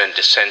ascension and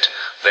descent,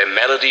 their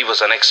melody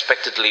was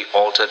unexpectedly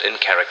altered in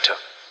character.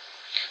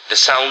 The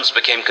sounds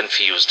became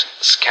confused,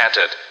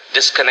 scattered,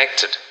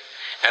 disconnected,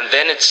 and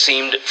then it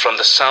seemed from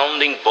the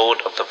sounding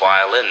board of the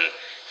violin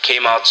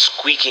came out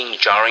squeaking,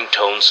 jarring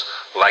tones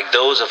like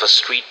those of a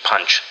street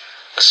punch,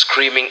 a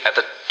screaming at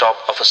the top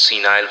of a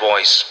senile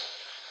voice.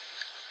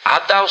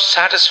 "Art thou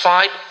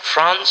satisfied,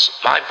 Franz,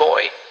 my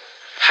boy?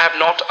 Have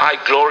not I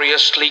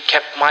gloriously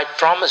kept my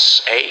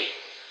promise, eh?"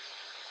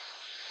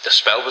 The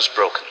spell was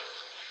broken.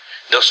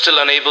 Though still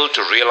unable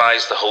to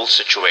realize the whole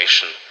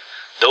situation,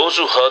 those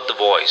who heard the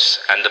voice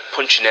and the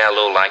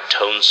Punchinello-like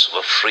tones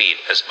were freed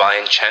as by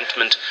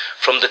enchantment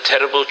from the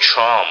terrible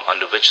charm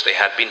under which they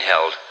had been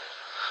held.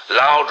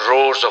 Loud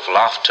roars of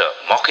laughter,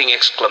 mocking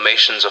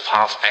exclamations of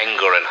half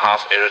anger and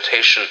half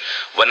irritation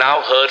were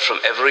now heard from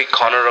every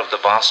corner of the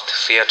vast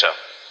theater.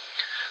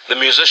 The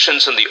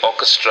musicians in the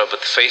orchestra,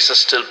 with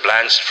faces still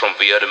blanched from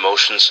weird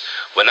emotions,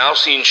 were now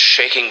seen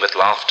shaking with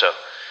laughter,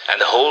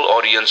 and the whole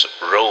audience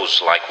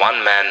rose like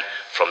one man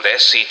from their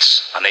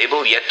seats,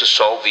 unable yet to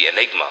solve the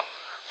enigma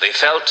They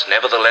felt,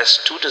 nevertheless,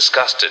 too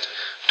disgusted,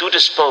 too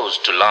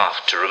disposed to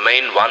laugh, to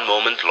remain one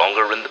moment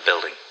longer in the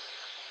building.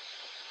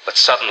 But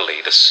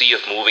suddenly the sea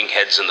of moving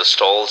heads in the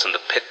stalls and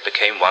the pit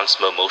became once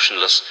more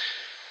motionless,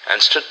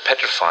 and stood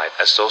petrified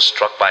as though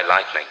struck by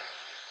lightning.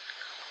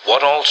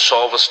 What all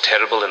saw was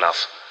terrible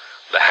enough.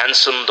 The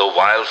handsome though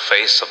wild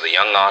face of the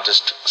young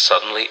artist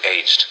suddenly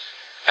aged,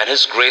 and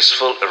his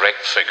graceful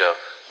erect figure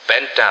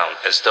bent down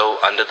as though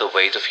under the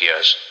weight of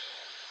years.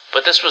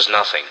 But this was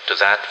nothing to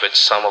that which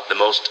some of the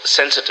most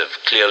sensitive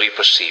clearly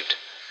perceived.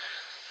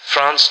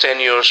 Franz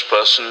Tenier's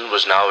person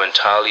was now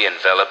entirely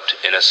enveloped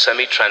in a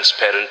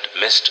semi-transparent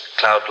mist,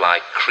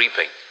 cloud-like,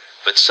 creeping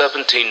with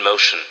serpentine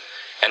motion,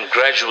 and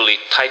gradually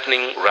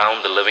tightening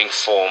round the living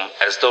form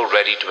as though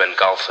ready to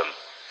engulf him.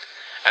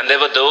 And there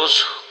were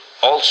those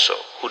also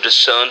who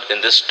discerned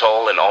in this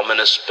tall and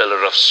ominous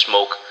pillar of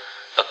smoke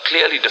a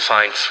clearly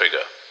defined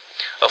figure,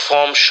 a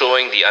form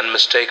showing the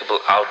unmistakable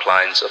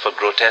outlines of a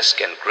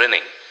grotesque and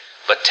grinning,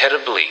 but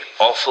terribly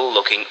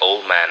awful-looking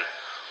old man,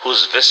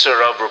 whose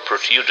viscera were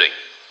protruding,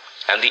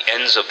 and the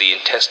ends of the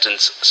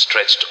intestines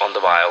stretched on the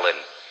violin.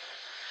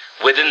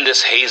 Within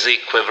this hazy,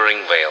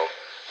 quivering veil,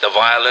 the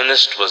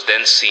violinist was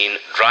then seen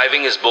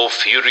driving his bow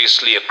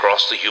furiously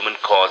across the human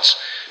chords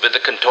with the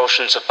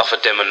contortions of a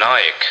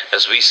demoniac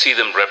as we see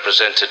them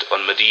represented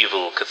on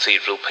medieval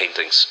cathedral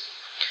paintings.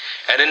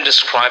 An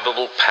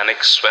indescribable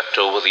panic swept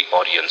over the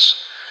audience,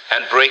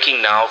 and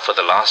breaking now for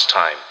the last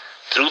time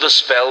through the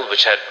spell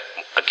which had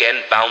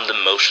again bound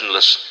them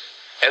motionless,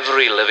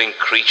 every living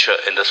creature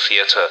in the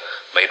theatre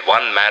made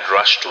one mad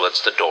rush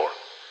towards the door.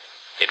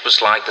 It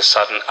was like the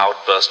sudden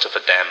outburst of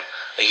a dam,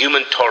 a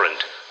human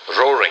torrent,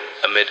 roaring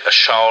amid a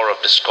shower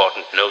of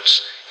discordant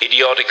notes,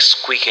 idiotic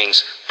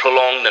squeakings,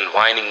 prolonged and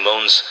whining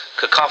moans,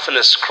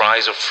 cacophonous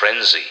cries of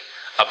frenzy,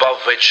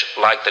 above which,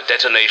 like the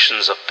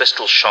detonations of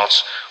pistol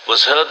shots,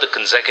 was heard the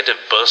consecutive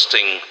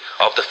bursting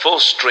of the 4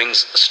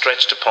 strings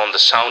stretched upon the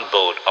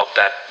soundboard of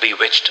that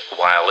bewitched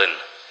violin.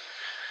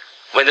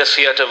 When the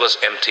theatre was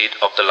emptied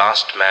of the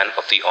last man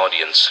of the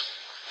audience,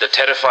 the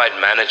terrified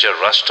manager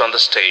rushed on the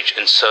stage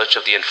in search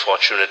of the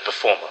unfortunate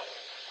performer.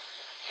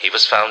 He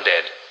was found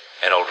dead,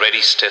 and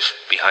already stiff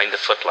behind the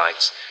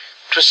footlights,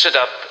 twisted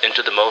up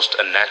into the most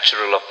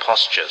unnatural of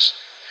postures,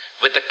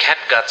 with the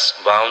catguts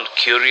wound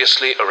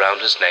curiously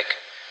around his neck,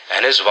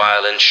 and his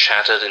violin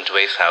shattered into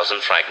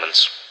 1,000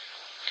 fragments.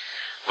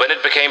 When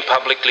it became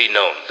publicly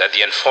known that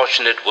the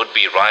unfortunate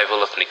would-be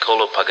rival of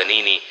Niccolo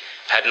Paganini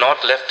had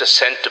not left a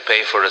cent to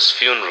pay for his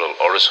funeral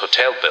or his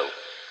hotel bill,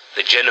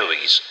 the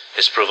Genoese,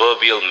 his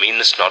proverbial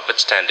meanness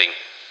notwithstanding,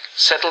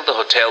 settled the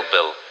hotel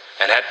bill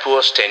and had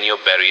poor Stennio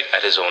buried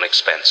at his own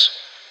expense.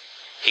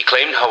 He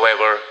claimed,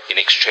 however, in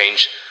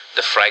exchange,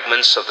 the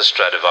fragments of the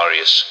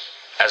Stradivarius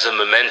as a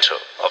memento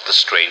of the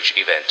strange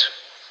event.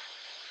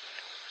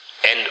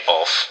 End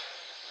of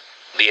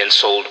The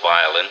Ensouled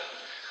Violin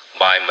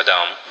by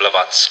Madame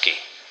Blavatsky.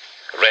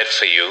 Read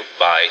for you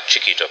by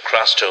Chiquito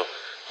Crasto,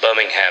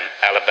 Birmingham,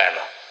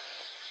 Alabama.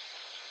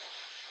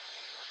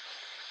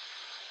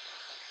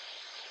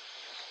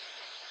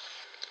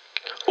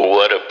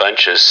 What a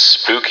bunch of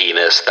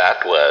spookiness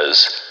that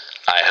was.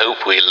 I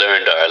hope we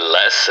learned our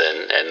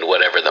lesson and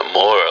whatever the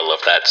moral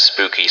of that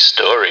spooky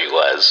story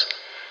was.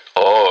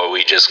 Or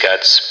we just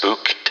got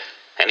spooked.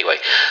 Anyway,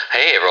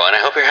 hey everyone, I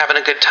hope you're having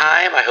a good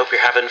time. I hope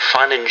you're having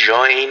fun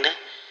enjoying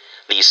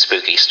these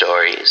spooky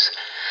stories.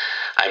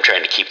 I'm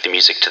trying to keep the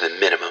music to the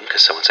minimum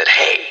because someone said,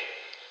 hey,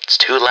 it's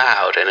too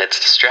loud and it's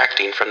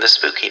distracting from the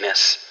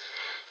spookiness.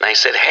 And I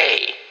said,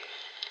 hey,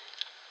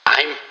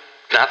 I'm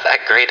not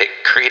that great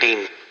at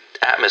creating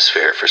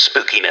atmosphere for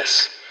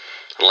spookiness,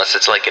 unless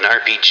it's like an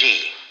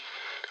RPG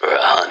or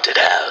a haunted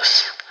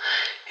house.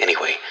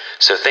 Anyway,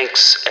 so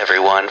thanks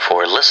everyone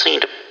for listening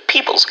to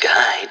People's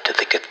Guide to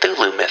the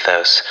Cthulhu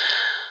Mythos.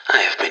 I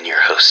have been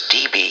your host,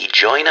 DB.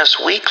 Join us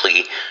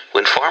weekly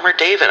when Farmer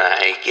Dave and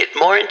I get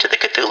more into the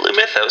Cthulhu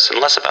Mythos and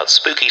less about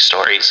spooky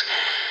stories.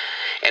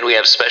 And we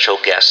have special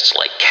guests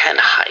like Ken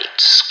Hite,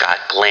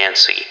 Scott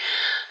Glancy.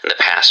 In the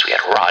past, we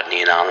had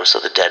Rodney Anonymous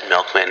of the Dead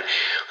Milkman,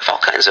 with all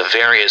kinds of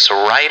various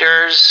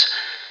writers,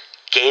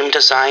 game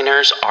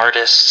designers,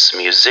 artists,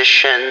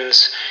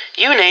 musicians,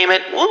 you name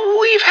it,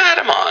 we've had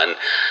them on.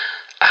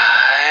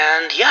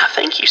 And yeah,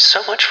 thank you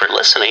so much for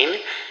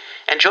listening.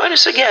 And join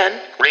us again.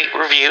 Rate,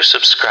 review,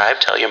 subscribe,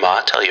 tell your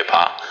ma, tell your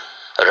pa,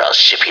 or I'll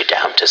ship you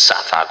down to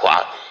South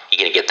Agua. You're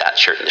going to get that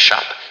shirt in the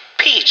shop.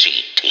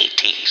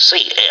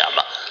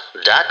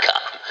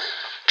 PGTTCM.com.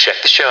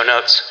 Check the show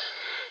notes.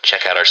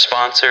 Check out our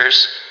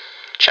sponsors.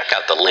 Check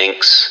out the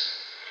links.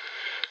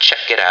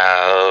 Check it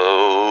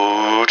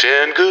out.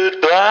 And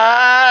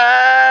goodbye.